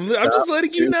 Yeah, I'm just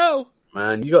letting you know.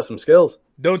 Man, you got some skills.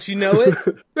 Don't you know it?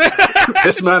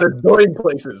 This man is going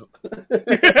places.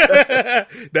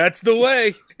 That's the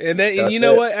way. And you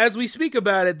know what? As we speak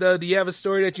about it, though, do you have a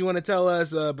story that you want to tell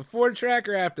us before the track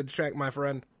or after the track, my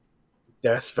friend?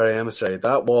 Death's very Emissary.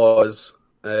 That was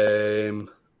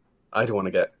I don't want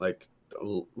to get like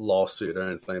a lawsuit or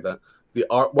anything like that. The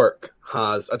artwork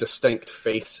has a distinct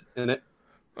face in it.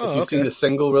 If you've seen the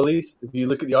single release, if you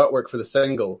look at the artwork for the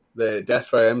single, the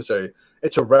Deathfire Emissary,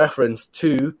 it's a reference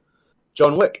to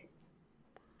John Wick.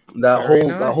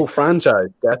 That whole franchise,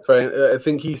 Deathfire. I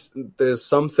think there's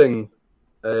something.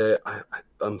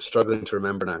 I'm struggling to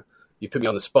remember now. You put me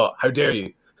on the spot. How dare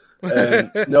you?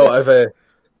 No,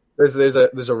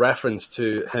 there's a reference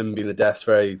to him being the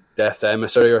Death's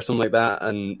Emissary or something like that,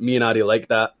 and me and Addy like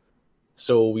that.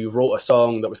 So we wrote a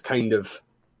song that was kind of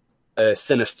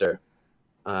sinister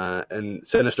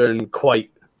and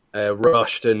quite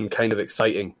rushed and kind of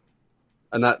exciting.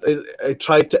 And that I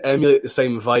tried to emulate the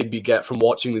same vibe you get from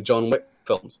watching the John Wick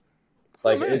films.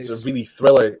 Like nice. It's a really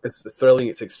thriller. It's thrilling.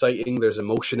 It's exciting. There's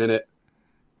emotion in it.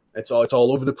 It's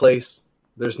all over the place.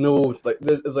 There's no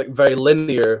it's like very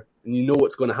linear, and you know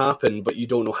what's going to happen, but you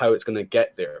don't know how it's going to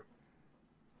get there.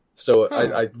 So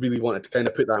I really wanted to kind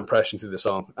of put that impression through the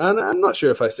song, and I'm not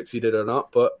sure if I succeeded or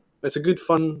not, but it's a good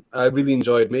fun. I really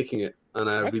enjoyed making it, and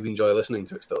I really enjoy listening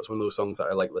to it. Still, it's one of those songs that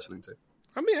I like listening to.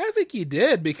 I mean, I think you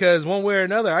did, because one way or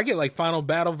another, I get like Final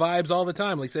Battle vibes all the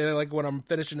time. Like say, like when I'm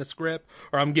finishing a script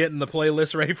or I'm getting the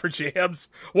playlist ready for jams.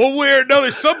 One way or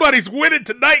another, somebody's winning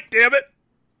tonight. Damn it!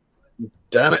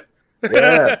 Damn it!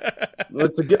 Yeah,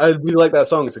 I really like that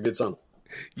song. It's a good song.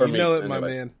 You know it, anyway. My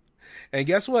man. And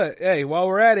guess what? Hey, while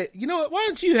we're at it, you know what? Why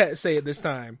don't you say it this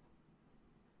time?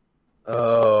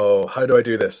 Oh, how do I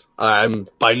do this? I'm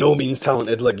by no means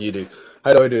talented like you do.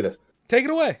 How do I do this? Take it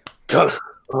away.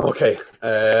 Okay.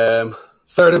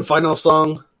 Third and final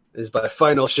song is by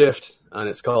Final Shift, and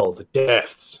it's called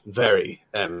Death's Very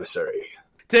Emissary.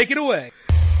 Take it away.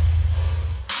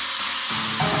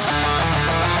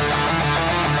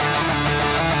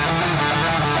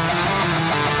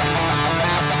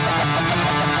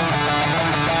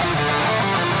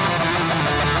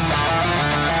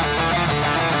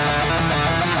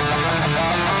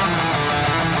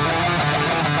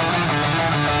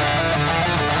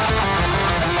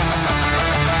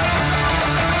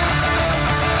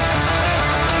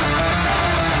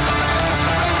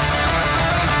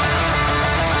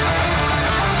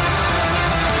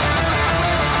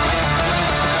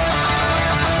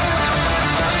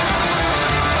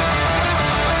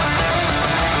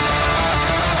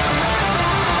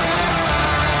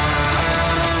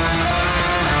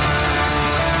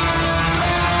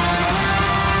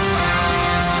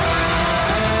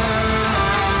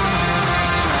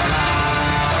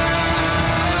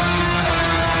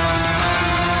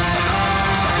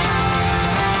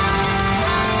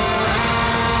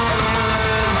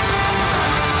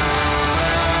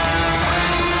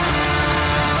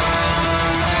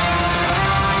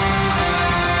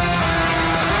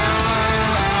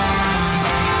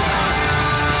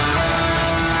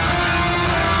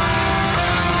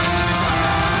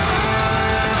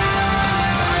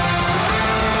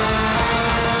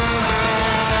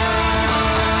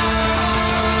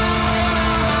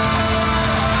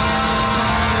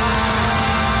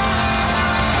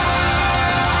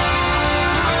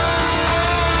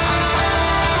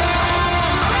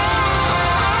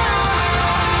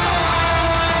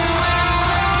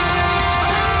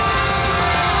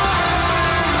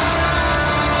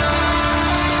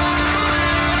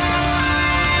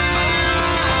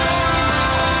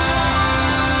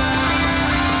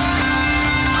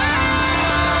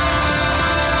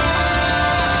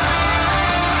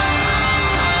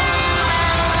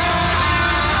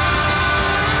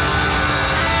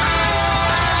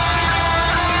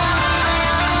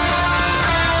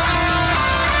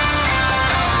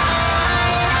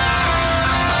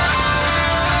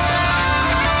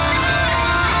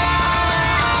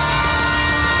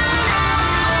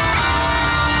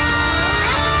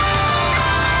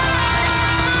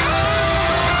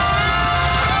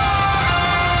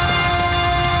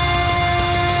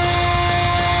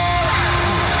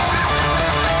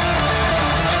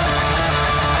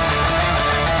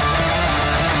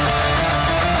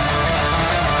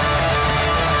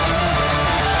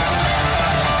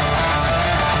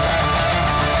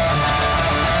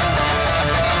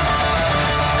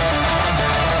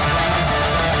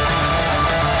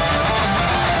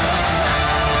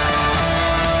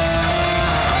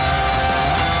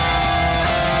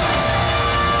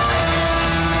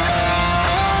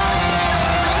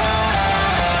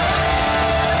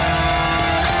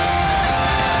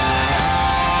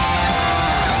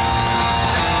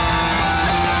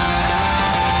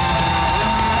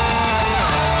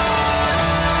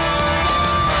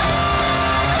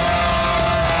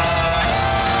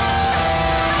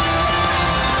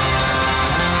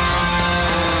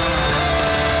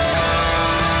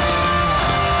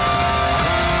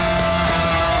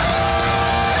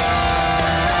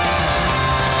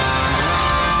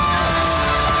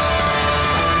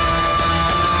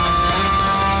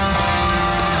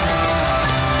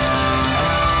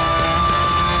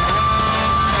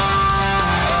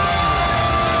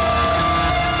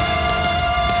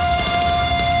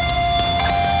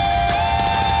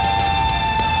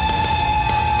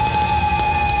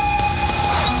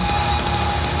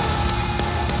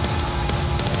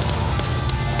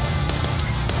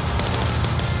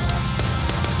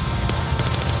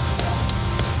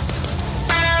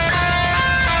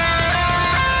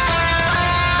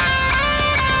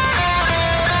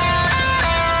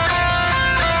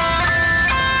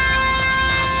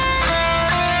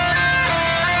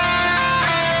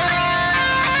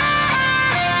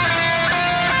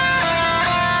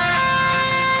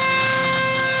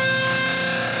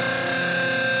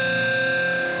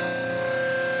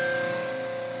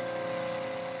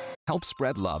 Help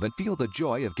spread love and feel the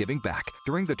joy of giving back.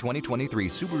 During the 2023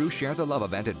 Subaru Share the Love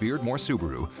event at Beardmore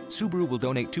Subaru, Subaru will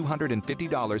donate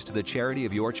 $250 to the charity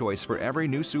of your choice for every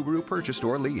new Subaru purchased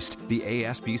or leased. The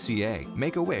ASPCA,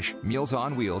 Make-A-Wish, Meals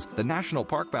on Wheels, the National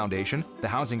Park Foundation, the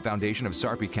Housing Foundation of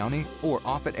Sarpy County, or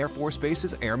Offutt Air Force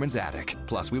Base's Airman's Attic.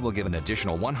 Plus, we will give an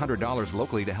additional $100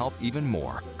 locally to help even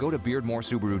more. Go to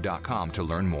BeardmoreSubaru.com to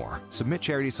learn more. Submit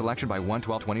charity selection by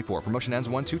 1/12/24. Promotion ends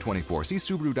 1/2/24. See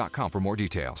Subaru.com for more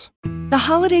details. The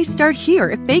holidays start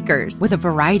here at Baker's with a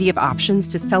variety of options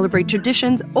to celebrate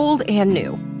traditions old and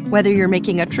new. Whether you're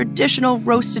making a traditional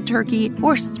roasted turkey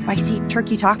or spicy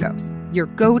turkey tacos, your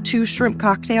go-to shrimp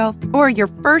cocktail, or your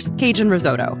first Cajun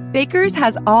risotto, Baker's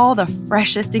has all the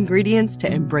freshest ingredients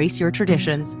to embrace your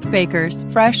traditions. Baker's,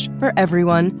 fresh for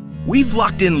everyone. We've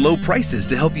locked in low prices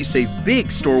to help you save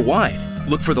big store-wide.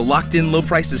 Look for the locked in low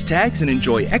prices tags and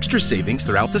enjoy extra savings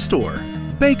throughout the store.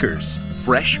 Baker's,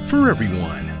 fresh for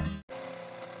everyone.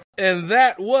 And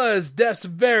that was Def's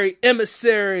very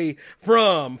Emissary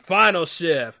from Final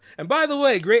Shift. And by the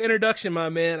way, great introduction, my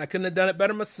man. I couldn't have done it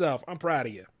better myself. I'm proud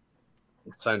of you.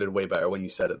 It sounded way better when you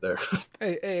said it there.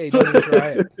 Hey, don't even try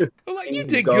it. I'm like, you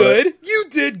did good. It. You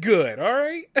did good, all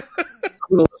right? I'm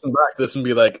going to listen back to this and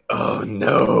be like, oh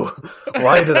no,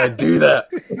 why did I do that?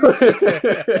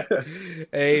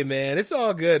 Hey, man, it's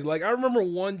all good. Like, I remember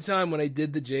one time when I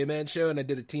did the J-Man show and I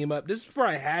did a team up. This is before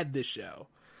I had this show.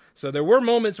 So there were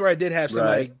moments where I did have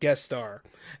somebody guest star,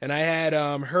 and I had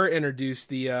her introduce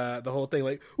the whole thing,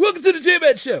 like, welcome to the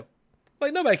J-Man show.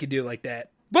 Like, nobody could do it like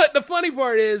that. But the funny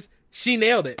part is, she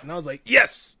nailed it, and I was like,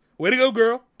 yes, way to go,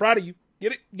 girl. Proud of you.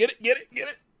 Get it.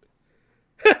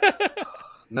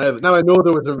 Now I know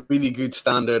there was a really good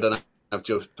standard, and I've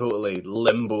just totally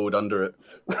limboed under it.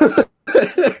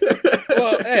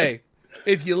 Well, hey,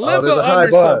 if you limbo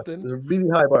under something, there's a really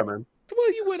high bar, man.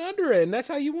 Well, you went under it, and that's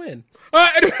how you win.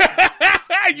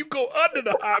 You go under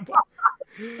the high bar.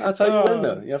 That's how you win,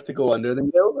 though. You have to go under,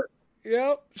 then get over it.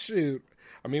 Yep, shoot.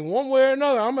 I mean, one way or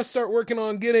another, I'm going to start working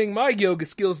on getting my yoga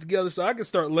skills together so I can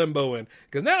start limboing.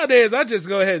 Because nowadays, I just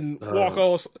go ahead and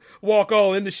walk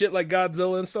all into shit like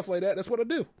Godzilla and stuff like that. That's what I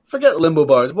do. Forget limbo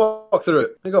bars. Walk through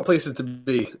it. You got places to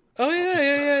be. Oh,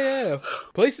 yeah.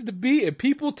 Places to be and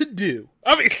people to do.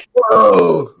 I mean,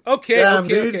 whoa. Okay.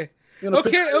 Okay.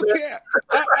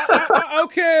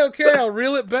 I'll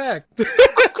reel it back.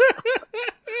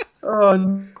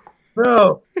 Oh,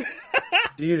 no.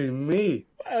 Dear me.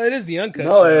 Well, it is the uncut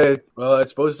show. Well, I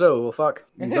suppose so. Well, fuck.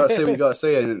 You got to say what you got to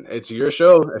say, and it's your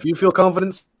show. If you feel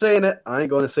confident saying it, I ain't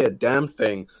going to say a damn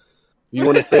thing. You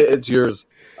want to say it, it's yours.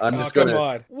 I'm just going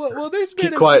to there's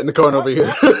keep quiet in the corner over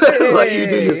here.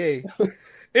 Hey.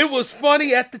 It was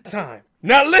funny at the time.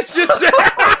 Now, let's just say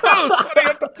it was funny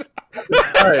at the time.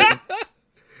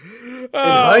 In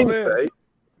hindsight.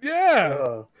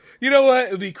 Yeah. You know what?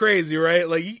 It'd be crazy, right?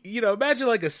 Like, imagine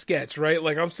like a sketch, right?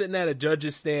 Like I'm sitting at a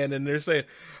judge's stand and they're saying,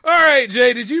 all right,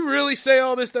 Jay, did you really say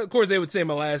all this stuff? Of course, they would say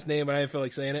my last name, but I didn't feel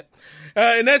like saying it.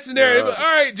 In that scenario, all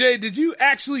right, Jay, did you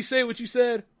actually say what you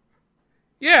said?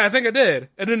 Yeah, I think I did.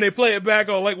 And then they play it back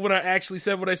on like when I actually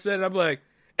said what I said. And I'm like,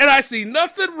 and I see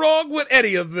nothing wrong with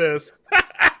any of this.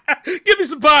 Give me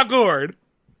some popcorn.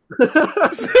 I'm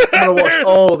going to watch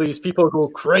all these people go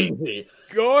crazy.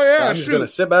 Oh, yeah. I'm just going to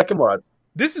sit back and watch.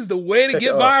 This is the way to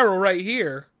get viral right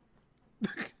here.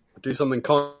 Do something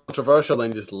controversial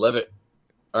and just live it.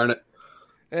 Earn it.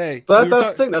 Hey. But that's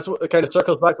the thing. That's what kind of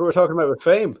circles back to what we're talking about with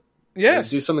fame.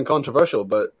 Yes. Do something controversial,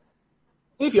 but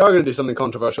if you are going to do something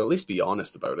controversial, at least be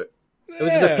honest about it. Yeah. If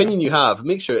it's an opinion you have,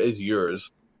 make sure it is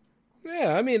yours.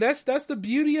 Yeah, I mean, that's the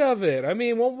beauty of it. I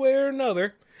mean, one way or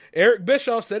another. Eric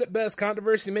Bischoff said it best,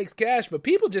 controversy makes cash, but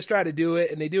people just try to do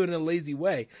it, and they do it in a lazy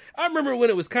way. I remember when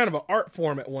it was kind of an art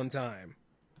form at one time.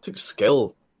 It took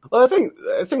skill. Well,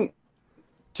 I think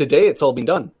today it's all been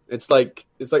done. It's like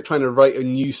trying to write a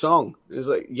new song. It's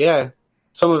like, yeah,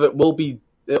 some of it will be,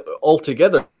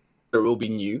 altogether, it will be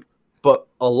new, but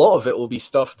a lot of it will be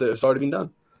stuff that has already been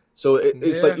done. So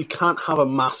it's like you can't have a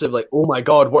massive, like, oh my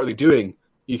God, what are they doing?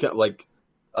 You can't, like,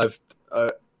 I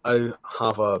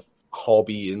have a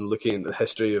hobby in looking at the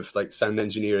history of like sound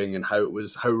engineering and how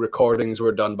recordings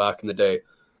were done back in the day.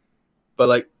 But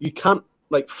like you can't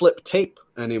like flip tape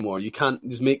anymore. You can't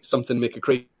just make something make a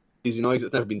crazy noise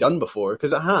that's never been done before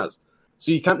because it has.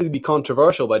 So you can't really be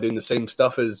controversial by doing the same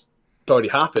stuff as already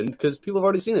happened because people have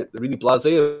already seen it. They're really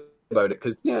blasé about it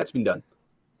because it's been done.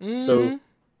 Mm-hmm. So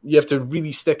you have to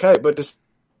really stick out. But to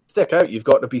stick out, you've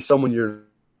got to be someone you're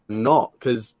not,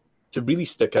 because to really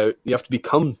stick out, you have to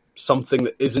become something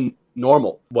that isn't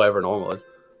normal, whatever normal is.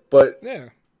 But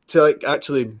to like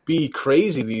actually be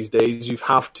crazy these days, you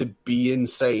have to be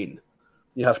insane.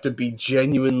 You have to be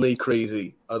genuinely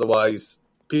crazy. Otherwise,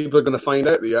 people are going to find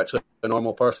out that you're actually a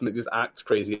normal person that just acts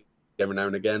crazy every now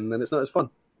and again, and then it's not as fun.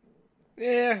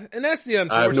 Yeah, and that's the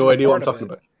unfortunate I have no idea what I'm part talking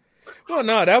of it. about. Well,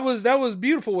 no, that was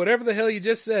beautiful, whatever the hell you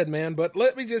just said, man. But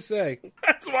let me just say,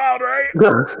 that's wild, right?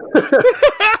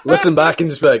 Listen back and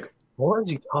just be like, what is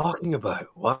he talking about?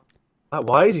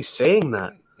 Why is he saying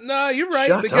that? No, you're right,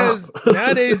 Shut because up.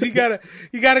 nowadays you gotta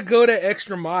go to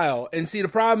extra mile. And see, the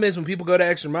problem is when people go to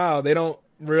extra mile, they don't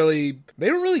really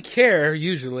care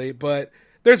usually, but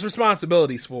there's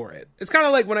responsibilities for it. It's kind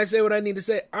of like when I say what I need to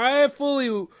say. I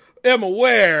fully am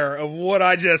aware of what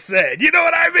I just said. You know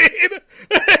what I mean?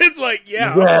 It's like,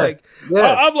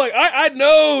 I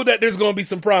know that there's going to be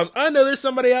some problems. I know there's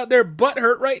somebody out there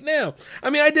butthurt right now.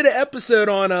 I mean, I did an episode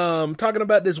on talking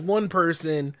about this one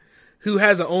person who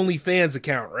has an OnlyFans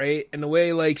account, right? And the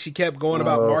way like she kept going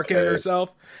about marketing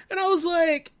herself, and I was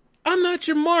like, I'm not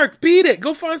your mark. Beat it.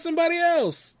 Go find somebody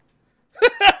else.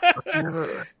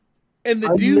 And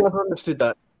the dude never understood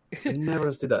that. I never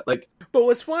understood that. Like, but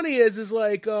what's funny is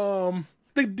like, the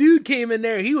dude came in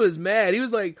there. He was mad. He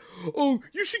was like, "Oh,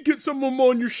 you should get someone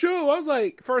on your show." I was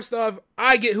like, first off,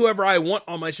 I get whoever I want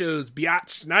on my shows,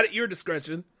 biatch, not at your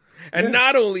discretion. And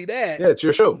not only that, it's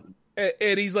your show.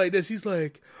 And he's like this. He's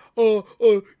like, that's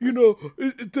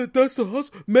the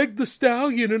hustle, Meg the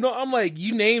Stallion, and all. I'm like,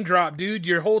 you name drop, dude.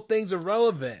 Your whole thing's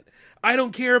irrelevant. I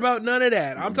don't care about none of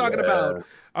that. I'm talking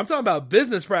about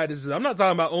business practices. I'm not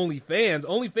talking about OnlyFans.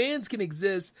 OnlyFans can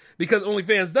exist because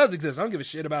OnlyFans does exist. I don't give a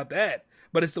shit about that.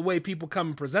 But it's the way people come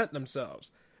and present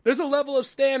themselves. There's a level of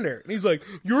standard. And he's like,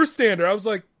 your standard. I was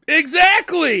like,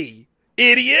 exactly,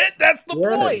 idiot. That's the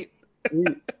point.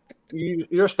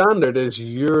 Your standard is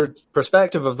your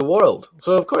perspective of the world.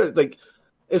 So of course, like,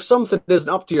 if something isn't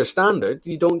up to your standard,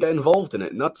 you don't get involved in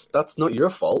it, and that's not your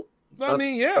fault.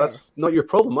 That's not your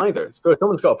problem either. So if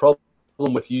someone's got a problem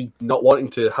with you not wanting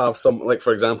to have some, like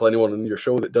for example, anyone on your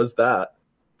show that does that,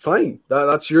 fine.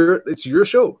 It's your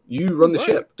show. You run the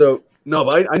ship. So no,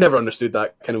 but I never understood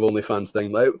that kind of OnlyFans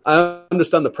thing. Like, I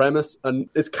understand the premise, and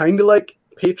it's kind of like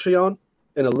Patreon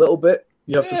in a little bit.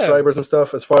 You have subscribers and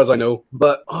stuff, as far as I know.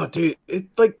 But, oh, dude,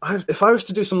 if I was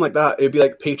to do something like that, it'd be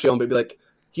like Patreon, but it'd be like,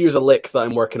 here's a lick that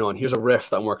I'm working on, here's a riff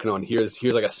that I'm working on, here's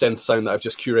like a synth sound that I've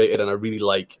just curated and I really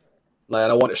like, and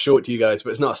I want to show it to you guys,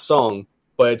 but it's not a song,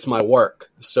 but it's my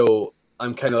work. So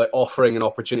I'm kind of like offering an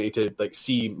opportunity to like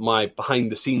see my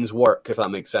behind the scenes work, if that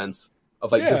makes sense,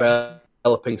 of like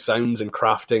developing sounds and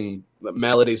crafting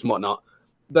melodies and whatnot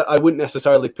that I wouldn't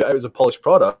necessarily put out as a polished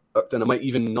product, and I might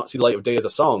even not see the light of day as a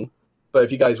song. But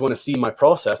if you guys want to see my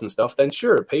process and stuff, then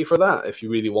sure, pay for that if you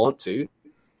really want to.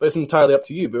 But it's entirely up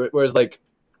to you. But whereas like,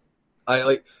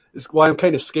 it's why I'm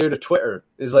kind of scared of Twitter,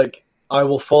 is like, I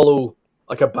will follow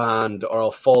like a band, or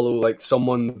I'll follow like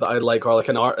someone that I like, or like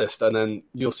an artist, and then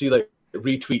you'll see like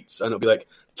retweets and it'll be like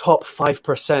top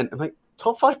 5%. I'm like,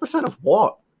 top 5% of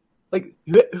what? Like,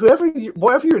 whatever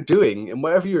you're doing and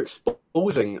whatever you're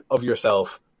exposing of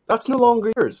yourself, that's no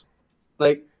longer yours.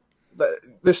 Like,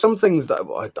 there's some things that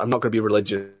I'm not going to be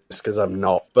religious because I'm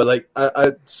not, but like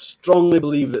I strongly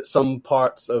believe that some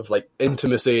parts of like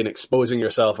intimacy and exposing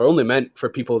yourself are only meant for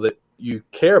people that you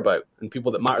care about and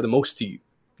people that matter the most to you.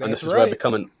 And this is where I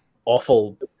become an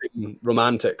awful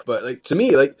romantic. But like, to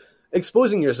me, like,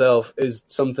 exposing yourself is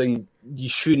something you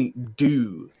shouldn't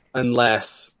do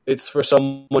unless it's for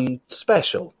someone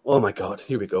special. Oh my God,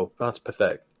 here we go. That's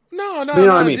pathetic. No, you know what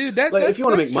I mean? Dude, if you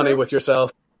want to make money with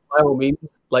yourself, by all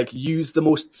means, like, use the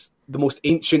most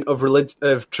ancient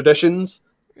of traditions.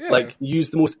 Yeah. Like, use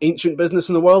the most ancient business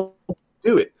in the world.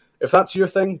 Do it. If that's your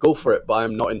thing, go for it. But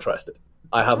I'm not interested.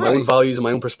 I have my own values and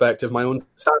my own perspective, my own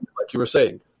standard, like you were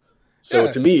saying. So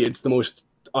to me, it's the most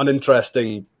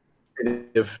uninteresting,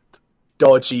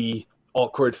 dodgy,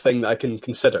 awkward thing that I can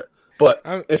consider. But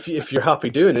if you're happy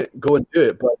doing it, go and do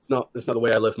it. But it's not the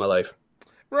way I live my life.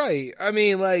 Right. I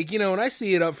mean, like, you know, when I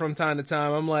see it up from time to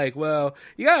time, I'm like, well,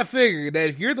 you gotta figure that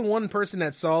if you're the one person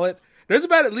that saw it, there's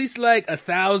about at least like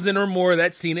 1,000 or more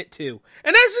that's seen it too.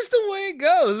 And that's just the way it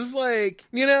goes. It's like,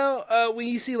 you know, when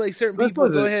you see like certain people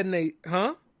go ahead and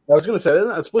I was going to say,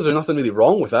 I suppose there's nothing really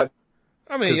wrong with that.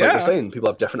 I mean, like you're saying, people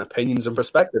have different opinions and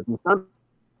perspectives and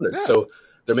standards. So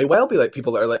there may well be like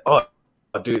people that are like, oh,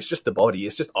 dude, it's just the body,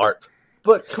 it's just art.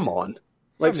 But come on.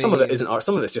 Like, some of it isn't art.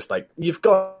 Some of it's just like, you've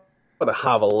got to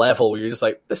have a level where you're just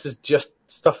like, this is just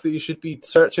stuff that you should be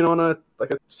searching on a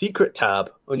secret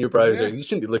tab on your browser. You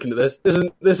shouldn't be looking at this.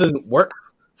 This isn't work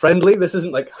friendly. This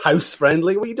isn't like house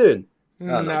friendly. What are you doing?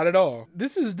 Not at all.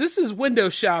 This is window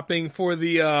shopping for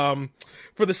the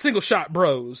single shot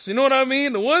bros. You know what I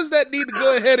mean? The ones that need to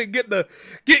go ahead and get a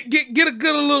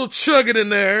good little chugging in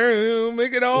there,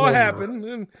 make it all happen.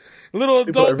 And a little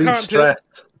People adult really content.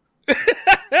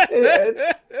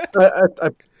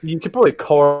 You could probably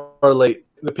correlate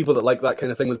the people that like that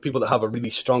kind of thing with people that have a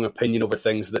really strong opinion over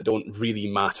things that don't really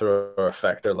matter or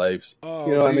affect their lives. Oh,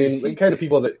 you know what I dude, mean? The kind of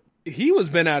people that... He was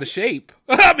bent out of shape.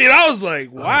 I mean, I was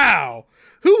like, wow.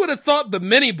 Who would have thought the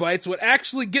mini bites would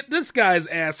actually get this guy's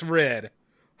ass red?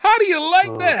 How do you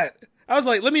like that? I was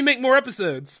like, let me make more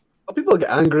episodes. People get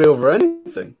angry over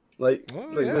anything.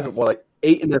 There's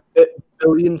 8 and a bit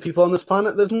billion people on this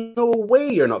planet. There's no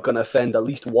way you're not going to offend at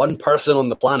least one person on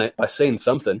the planet by saying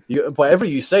something. Whatever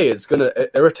you say is going to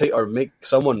irritate or make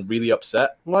someone really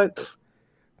upset. Like,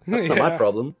 that's not my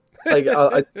problem. Like,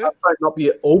 I might not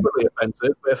be overly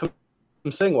offensive, but if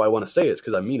I'm saying what I want to say, it's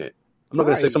because I mean it. I'm not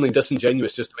going to say something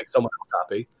disingenuous just to make someone else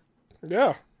happy.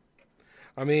 Yeah.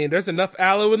 I mean, there's enough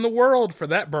aloe in the world for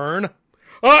that burn.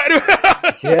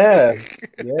 Yeah,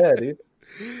 dude.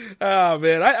 Oh,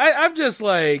 man. I'm just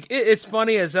like, it's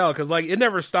funny as hell because, like, it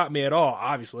never stopped me at all,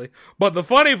 obviously. But the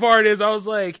funny part is I was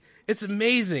like, it's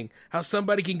amazing how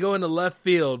somebody can go into left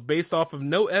field based off of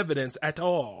no evidence at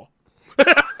all.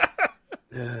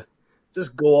 Yeah.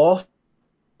 Just go off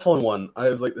on one. I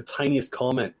have, like, the tiniest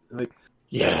comment. Like,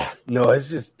 yeah, no, it's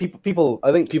just people.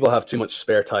 I think people have too much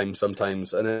spare time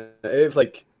sometimes. And if,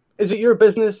 like, is it your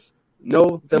business?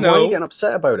 No. Then why are you getting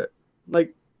upset about it?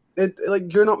 Like,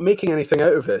 you're not making anything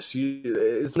out of this.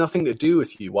 It's nothing to do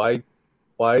with you. Why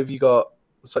have you got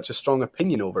such a strong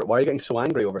opinion over it? Why are you getting so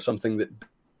angry over something that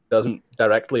doesn't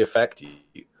directly affect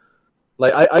you?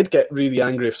 Like, I'd get really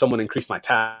angry if someone increased my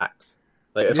tax.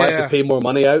 Like, if I have to pay more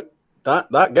money out,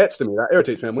 that gets to me. That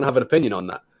irritates me. I'm going to have an opinion on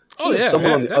that. If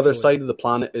someone on the other side of the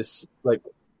planet is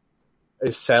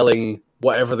selling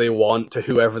whatever they want to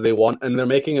whoever they want, and they're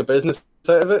making a business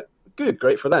out of it, good,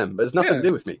 great for them. But it's nothing to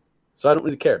do with me. So I don't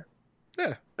really care.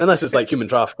 Yeah. Unless it's like human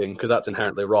trafficking, because that's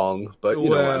inherently wrong. But you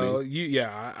know what I mean.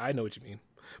 I know what you mean.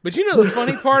 But you know the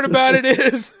funny part about it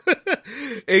is,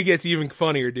 it gets even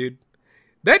funnier, dude.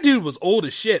 That dude was old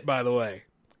as shit, by the way.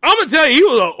 I'm going to tell you, he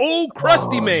was an old,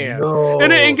 crusty man. No.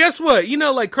 And guess what? You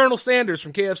know, like Colonel Sanders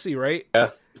from KFC, right? Yeah.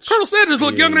 Colonel Sanders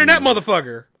looked younger than that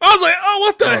motherfucker. I was like, oh,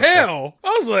 what the hell?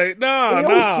 I was like, nah.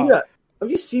 Have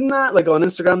you seen that? Like, on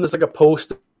Instagram, there's like a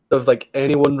post of like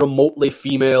anyone remotely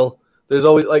female. There's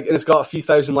always like, and it's got a few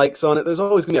thousand likes on it. There's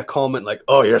always going to be a comment like,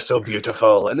 oh, you're so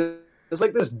beautiful. And it's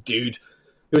like this dude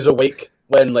who was awake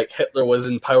when like Hitler was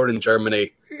in power in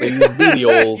Germany. Like, he's really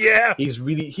old. Yeah.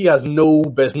 He has no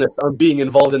business on being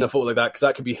involved in a photo like that because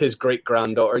that could be his great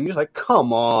granddaughter. And you're just like,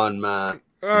 come on, man.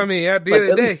 I mean, at the end of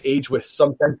the day, at least age with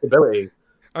some sensibility.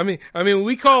 I mean,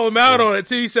 we call him out on it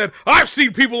too. He said, "I've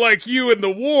seen people like you in the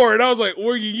war," and I was like,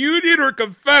 "Were you Union or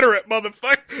Confederate,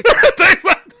 motherfucker?" Things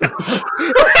like that.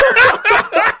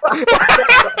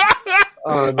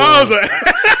 Oh, no. I was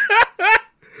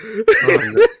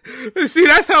like, "See,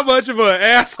 that's how much of an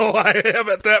asshole I am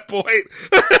at that point."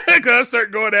 Because I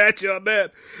start going at you on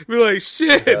that. Be like,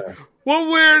 "Shit." Yeah.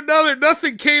 One way or another,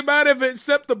 nothing came out of it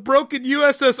except the broken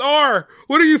USSR.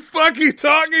 What are you fucking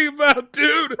talking about,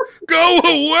 dude? Go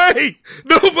away.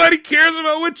 Nobody cares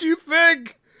about what you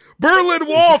think. Berlin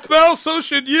Wall fell, so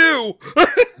should you.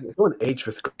 Don't age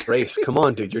with grace. Come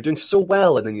on, dude. You're doing so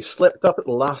well, and then you slipped up at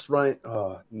the last right.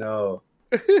 Oh, no.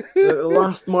 The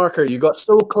last marker. You got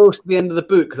so close to the end of the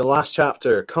book, the last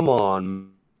chapter. Come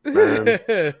on. I'm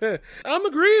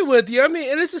agreeing with you. I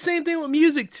mean, and it's the same thing with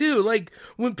music too. Like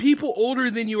when people older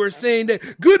than you are saying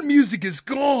that good music is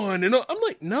gone, and I'm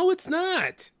like, no, it's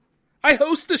not. I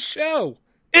host a show.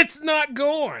 It's not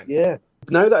gone. Yeah.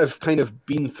 Now that I've kind of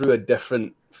been through a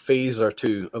different phase or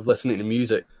two of listening to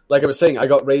music, like I was saying, I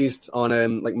got raised on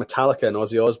like Metallica and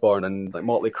Ozzy Osbourne and like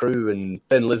Motley Crue and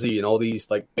Thin Lizzy and all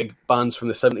these like big bands from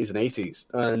the 70s and 80s.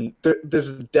 And there's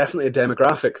definitely a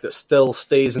demographic that still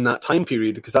stays in that time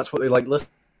period because that's what they like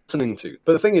listening to.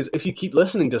 But the thing is, if you keep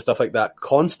listening to stuff like that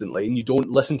constantly and you don't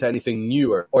listen to anything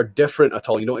newer or different at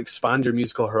all, you don't expand your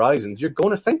musical horizons, you're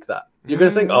going to think that. You're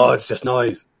going to think, oh, it's just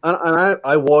noise. And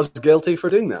I was guilty for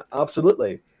doing that.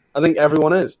 Absolutely. I think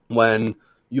everyone is. When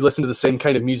you listen to the same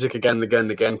kind of music again and again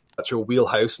and again, that's your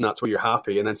wheelhouse and that's where you're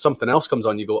happy. And then something else comes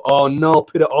on, you go, oh no,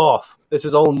 put it off. This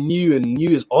is all new and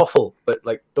new is awful. But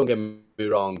like, don't get me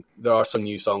wrong, there are some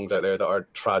new songs out there that are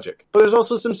tragic. But there's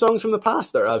also some songs from the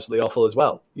past that are absolutely awful as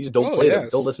well. You just don't play them,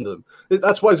 don't listen to them.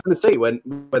 That's what I was going to say when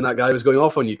that guy was going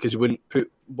off on you because you wouldn't put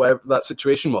whatever that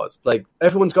situation was. Like,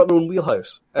 everyone's got their own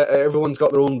wheelhouse. Everyone's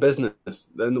got their own business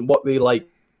and what they like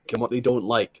and what they don't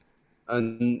like.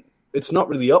 And it's not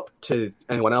really up to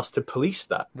anyone else to police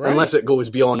that, Right. unless it goes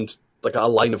beyond like a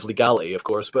line of legality, of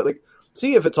course. But like,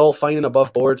 see if it's all fine and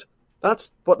above board.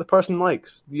 That's what the person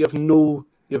likes. You have no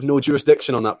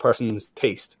jurisdiction on that person's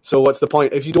taste. So what's the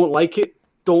point? If you don't like it,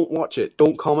 don't watch it.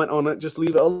 Don't comment on it. Just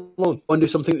leave it alone. Go and do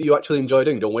something that you actually enjoy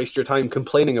doing. Don't waste your time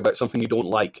complaining about something you don't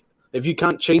like. If you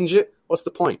can't change it, what's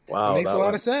the point? Wow, It makes a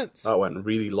lot of sense. That went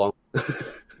really long.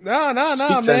 No, Speak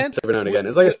man. sense every now and again.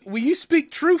 It's like When you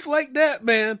speak truth like that,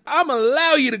 man, I'm going to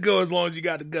allow you to go as long as you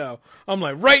got to go. I'm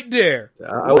like, right there.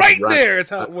 Right there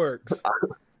is how it works.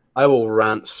 I will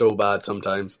rant so bad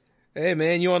sometimes. Hey,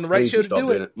 man, you on the right show to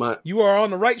do it. You are on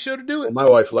the right show to do it. My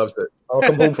wife loves it. I'll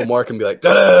come home from work and be like,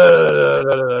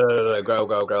 da-da-da-da-da-da-da-da, growl,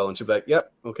 growl, growl. And she'll be like,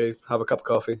 yep, okay, have a cup of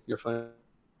coffee. You're fine.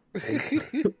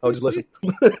 I'll just listen.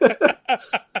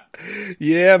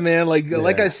 Yeah, man.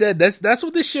 Like I said, that's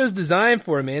what this show's designed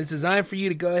for, man. It's designed for you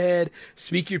to go ahead,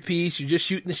 speak your piece. You're just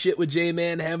shooting the shit with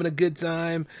J-Man, having a good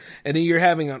time, and then you're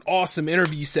having an awesome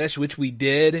interview session, which we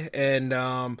did. And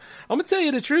I'm gonna tell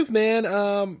you the truth, man.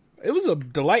 It was a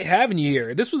delight having you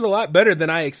here. This was a lot better than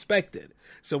I expected.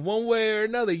 So one way or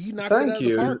another, you knocked it out of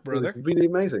the park, brother. Really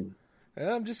amazing.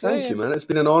 Yeah, I'm just saying. Thank you, man. It's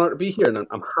been an honor to be here, and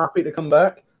I'm happy to come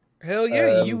back. Hell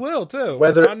yeah, you will too.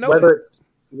 Whether I know it. it's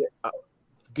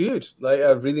good, like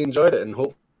I really enjoyed it, and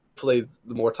hopefully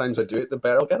the more times I do it, the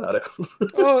better I'll get at it.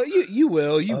 Oh, you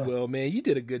will, man. You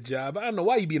did a good job. I don't know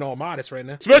why you being all modest right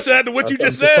now, especially after what you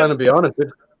just said. I'm trying to be honest.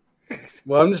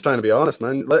 Well, I'm just trying to be honest,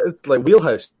 man. It's like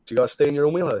wheelhouse. You got to stay in your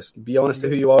own wheelhouse. Be honest to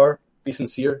who you are. Be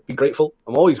sincere. Be grateful.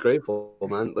 I'm always grateful,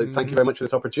 man. Like, thank you very much for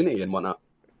this opportunity and whatnot.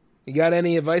 You got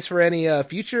any advice for any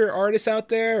future artists out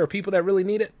there or people that really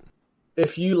need it?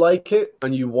 If you like it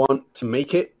and you want to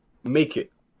make it.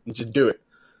 And just do it.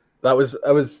 That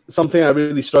was something I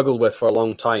really struggled with for a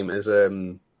long time. Is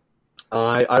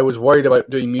I was worried about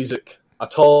doing music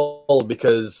at all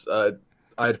because I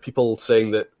had people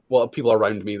saying that. Well, people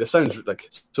around me. This sounds like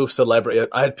so celebrity.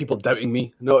 I had people doubting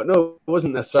me. No, it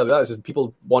wasn't necessarily that. It's just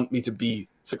people want me to be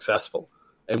successful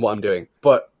in what I'm doing.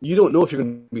 But you don't know if you're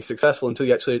going to be successful until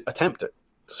you actually attempt it.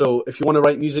 So if you want to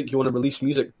write music, you want to release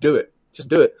music, do it. Just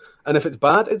do it. And if it's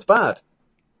bad, it's bad.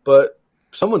 But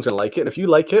someone's going to like it. And if you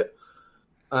like it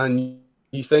and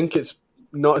you think it's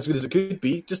not as good as it could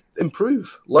be, just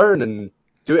improve, learn, and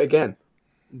do it again.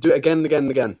 Do it again and again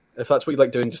and again. If that's what you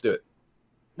like doing, just do it.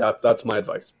 That's my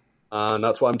advice. And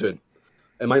that's what I'm doing.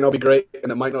 It might not be great,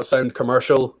 and it might not sound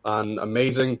commercial and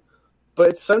amazing, but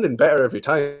it's sounding better every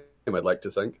time, I'd like to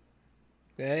think.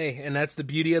 Hey, and that's the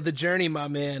beauty of the journey, my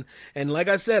man. And like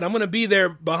I said, I'm going to be there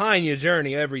behind your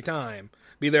journey every time.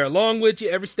 Be there along with you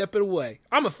every step of the way.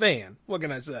 I'm a fan. What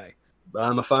can I say?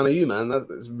 I'm a fan of you, man.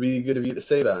 It's really good of you to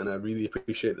say that, and I really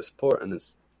appreciate the support. And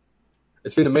it's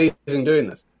been amazing doing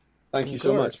this. Thank you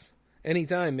so much.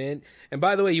 Anytime, man. And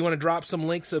by the way, you want to drop some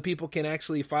links so people can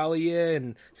actually follow you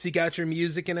and seek out your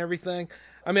music and everything?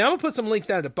 I mean, I'm going to put some links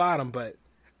down at the bottom, but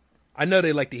I know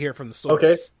they like to hear from the source.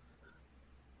 Okay.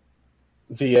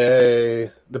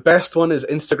 The best one is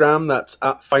Instagram. That's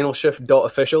at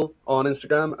finalshift.official on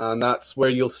Instagram, and that's where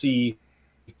you'll see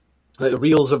the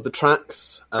reels of the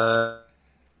tracks. I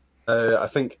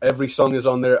think every song is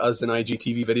on there as an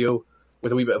IGTV video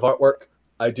with a wee bit of artwork.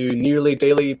 I do nearly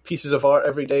daily pieces of art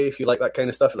every day if you like that kind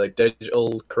of stuff, like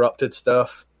digital, corrupted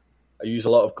stuff. I use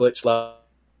a lot of Glitch Lab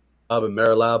and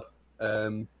Mirror Lab.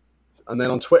 And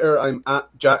then on Twitter, I'm at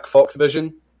Jack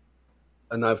Foxvision.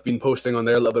 And I've been posting on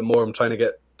there a little bit more. I'm trying to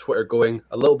get Twitter going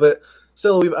a little bit.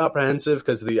 Still a wee bit apprehensive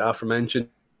because of the aforementioned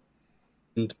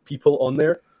people on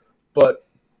there. But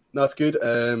that's good.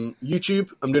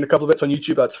 YouTube, I'm doing a couple of bits on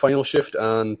YouTube. That's Final Shift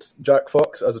and Jack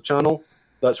Fox as a channel.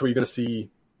 That's where you're going to see...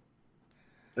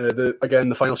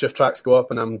 the Final Shift tracks go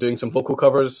up, and I'm doing some vocal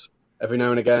covers every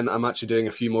now and again. I'm actually doing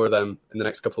a few more of them in the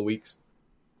next couple of weeks.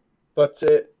 But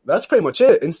that's pretty much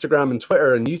it. Instagram and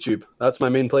Twitter and YouTube. That's my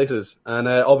main places. And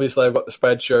obviously I've got the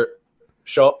Spreadshirt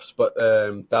shops, but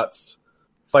that's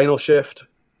Final Shift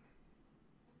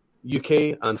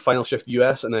UK and Final Shift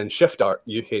US, and then Shift Art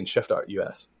UK and Shift Art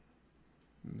US.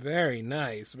 Very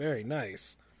nice. Very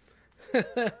nice.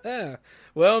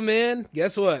 Well, man,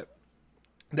 guess what?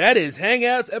 That is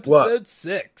Hangouts episode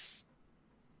 6.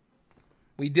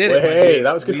 We did it. Hey,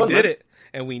 that was good fun. We did it,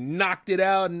 and we knocked it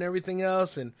out and everything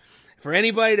else. And for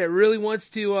anybody that really wants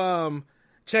to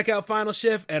check out Final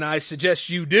Shift, and I suggest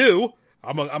you do,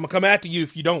 I'm gonna come after you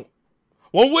if you don't.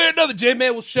 One way or another,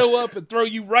 J-Man will show up and throw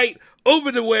you right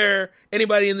over to where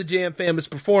anybody in the Jam fam is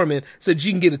performing so that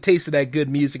you can get a taste of that good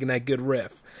music and that good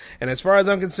riff. And as far as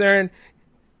I'm concerned,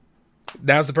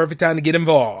 now's the perfect time to get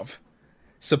involved.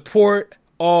 Support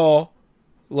all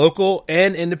local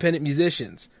and independent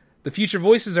musicians. The future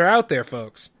voices are out there,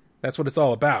 folks. That's what it's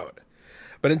all about.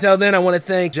 But until then, I want to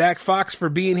thank Jack Fox for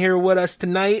being here with us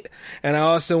tonight. And I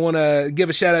also want to give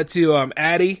a shout out to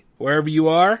Addie, wherever you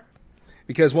are.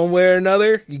 Because one way or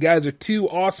another, you guys are two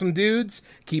awesome dudes.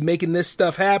 Keep making this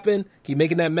stuff happen. Keep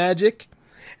making that magic.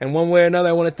 And one way or another,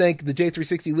 I want to thank the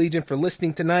J360 Legion for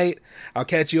listening tonight. I'll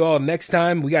catch you all next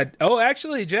time.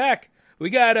 Actually, Jack, we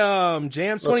got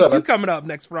Jams 22 coming up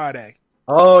next Friday.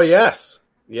 Oh, yes.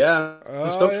 Yeah,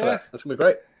 I'm stoked for that. That's going to be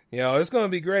great. It's going to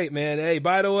be great, man. Hey,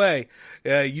 by the way,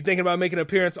 you thinking about making an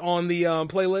appearance on the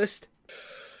playlist?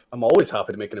 I'm always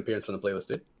happy to make an appearance on the playlist,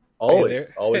 dude. Always.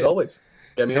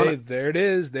 Get me on it. There it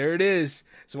is.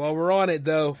 So while we're on it,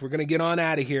 though, we're going to get on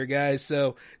out of here, guys.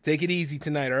 So take it easy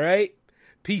tonight, all right?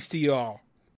 Peace to y'all.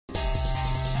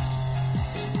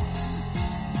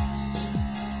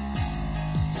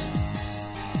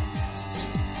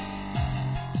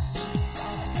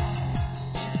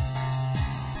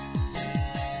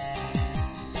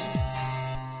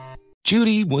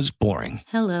 Judy was boring.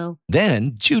 Hello.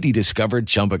 Then Judy discovered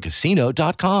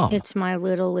ChumbaCasino.com. It's my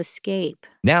little escape.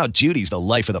 Now Judy's the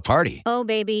life of the party. Oh,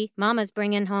 baby, mama's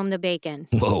bringing home the bacon.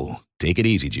 Whoa, take it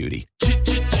easy, Judy.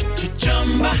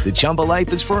 The Chumba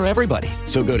life is for everybody.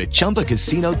 So go to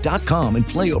ChumbaCasino.com and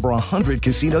play over 100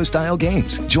 casino-style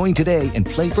games. Join today and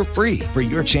play for free for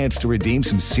your chance to redeem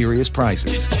some serious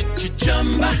prizes.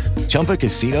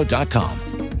 ChumbaCasino.com.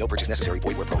 No purchase necessary.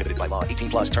 Void where prohibited by law.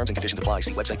 18+ terms and conditions apply.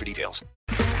 See website for details.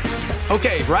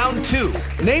 Okay, round two.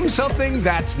 Name something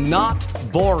that's not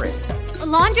boring. A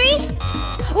laundry?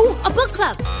 Ooh, a book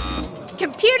club.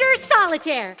 Computer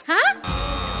solitaire, huh?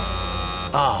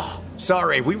 Ah,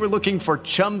 sorry. We were looking for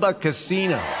Chumba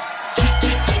Casino.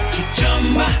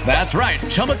 That's right.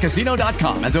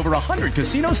 ChumbaCasino.com has over 100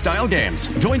 casino-style games.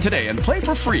 Join today and play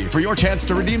for free for your chance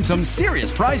to redeem some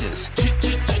serious prizes.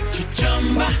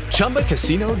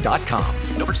 ChumbaCasino.com.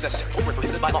 No purchase necessary. Void where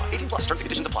prohibited by law. 18+ terms and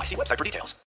conditions apply. See website for details.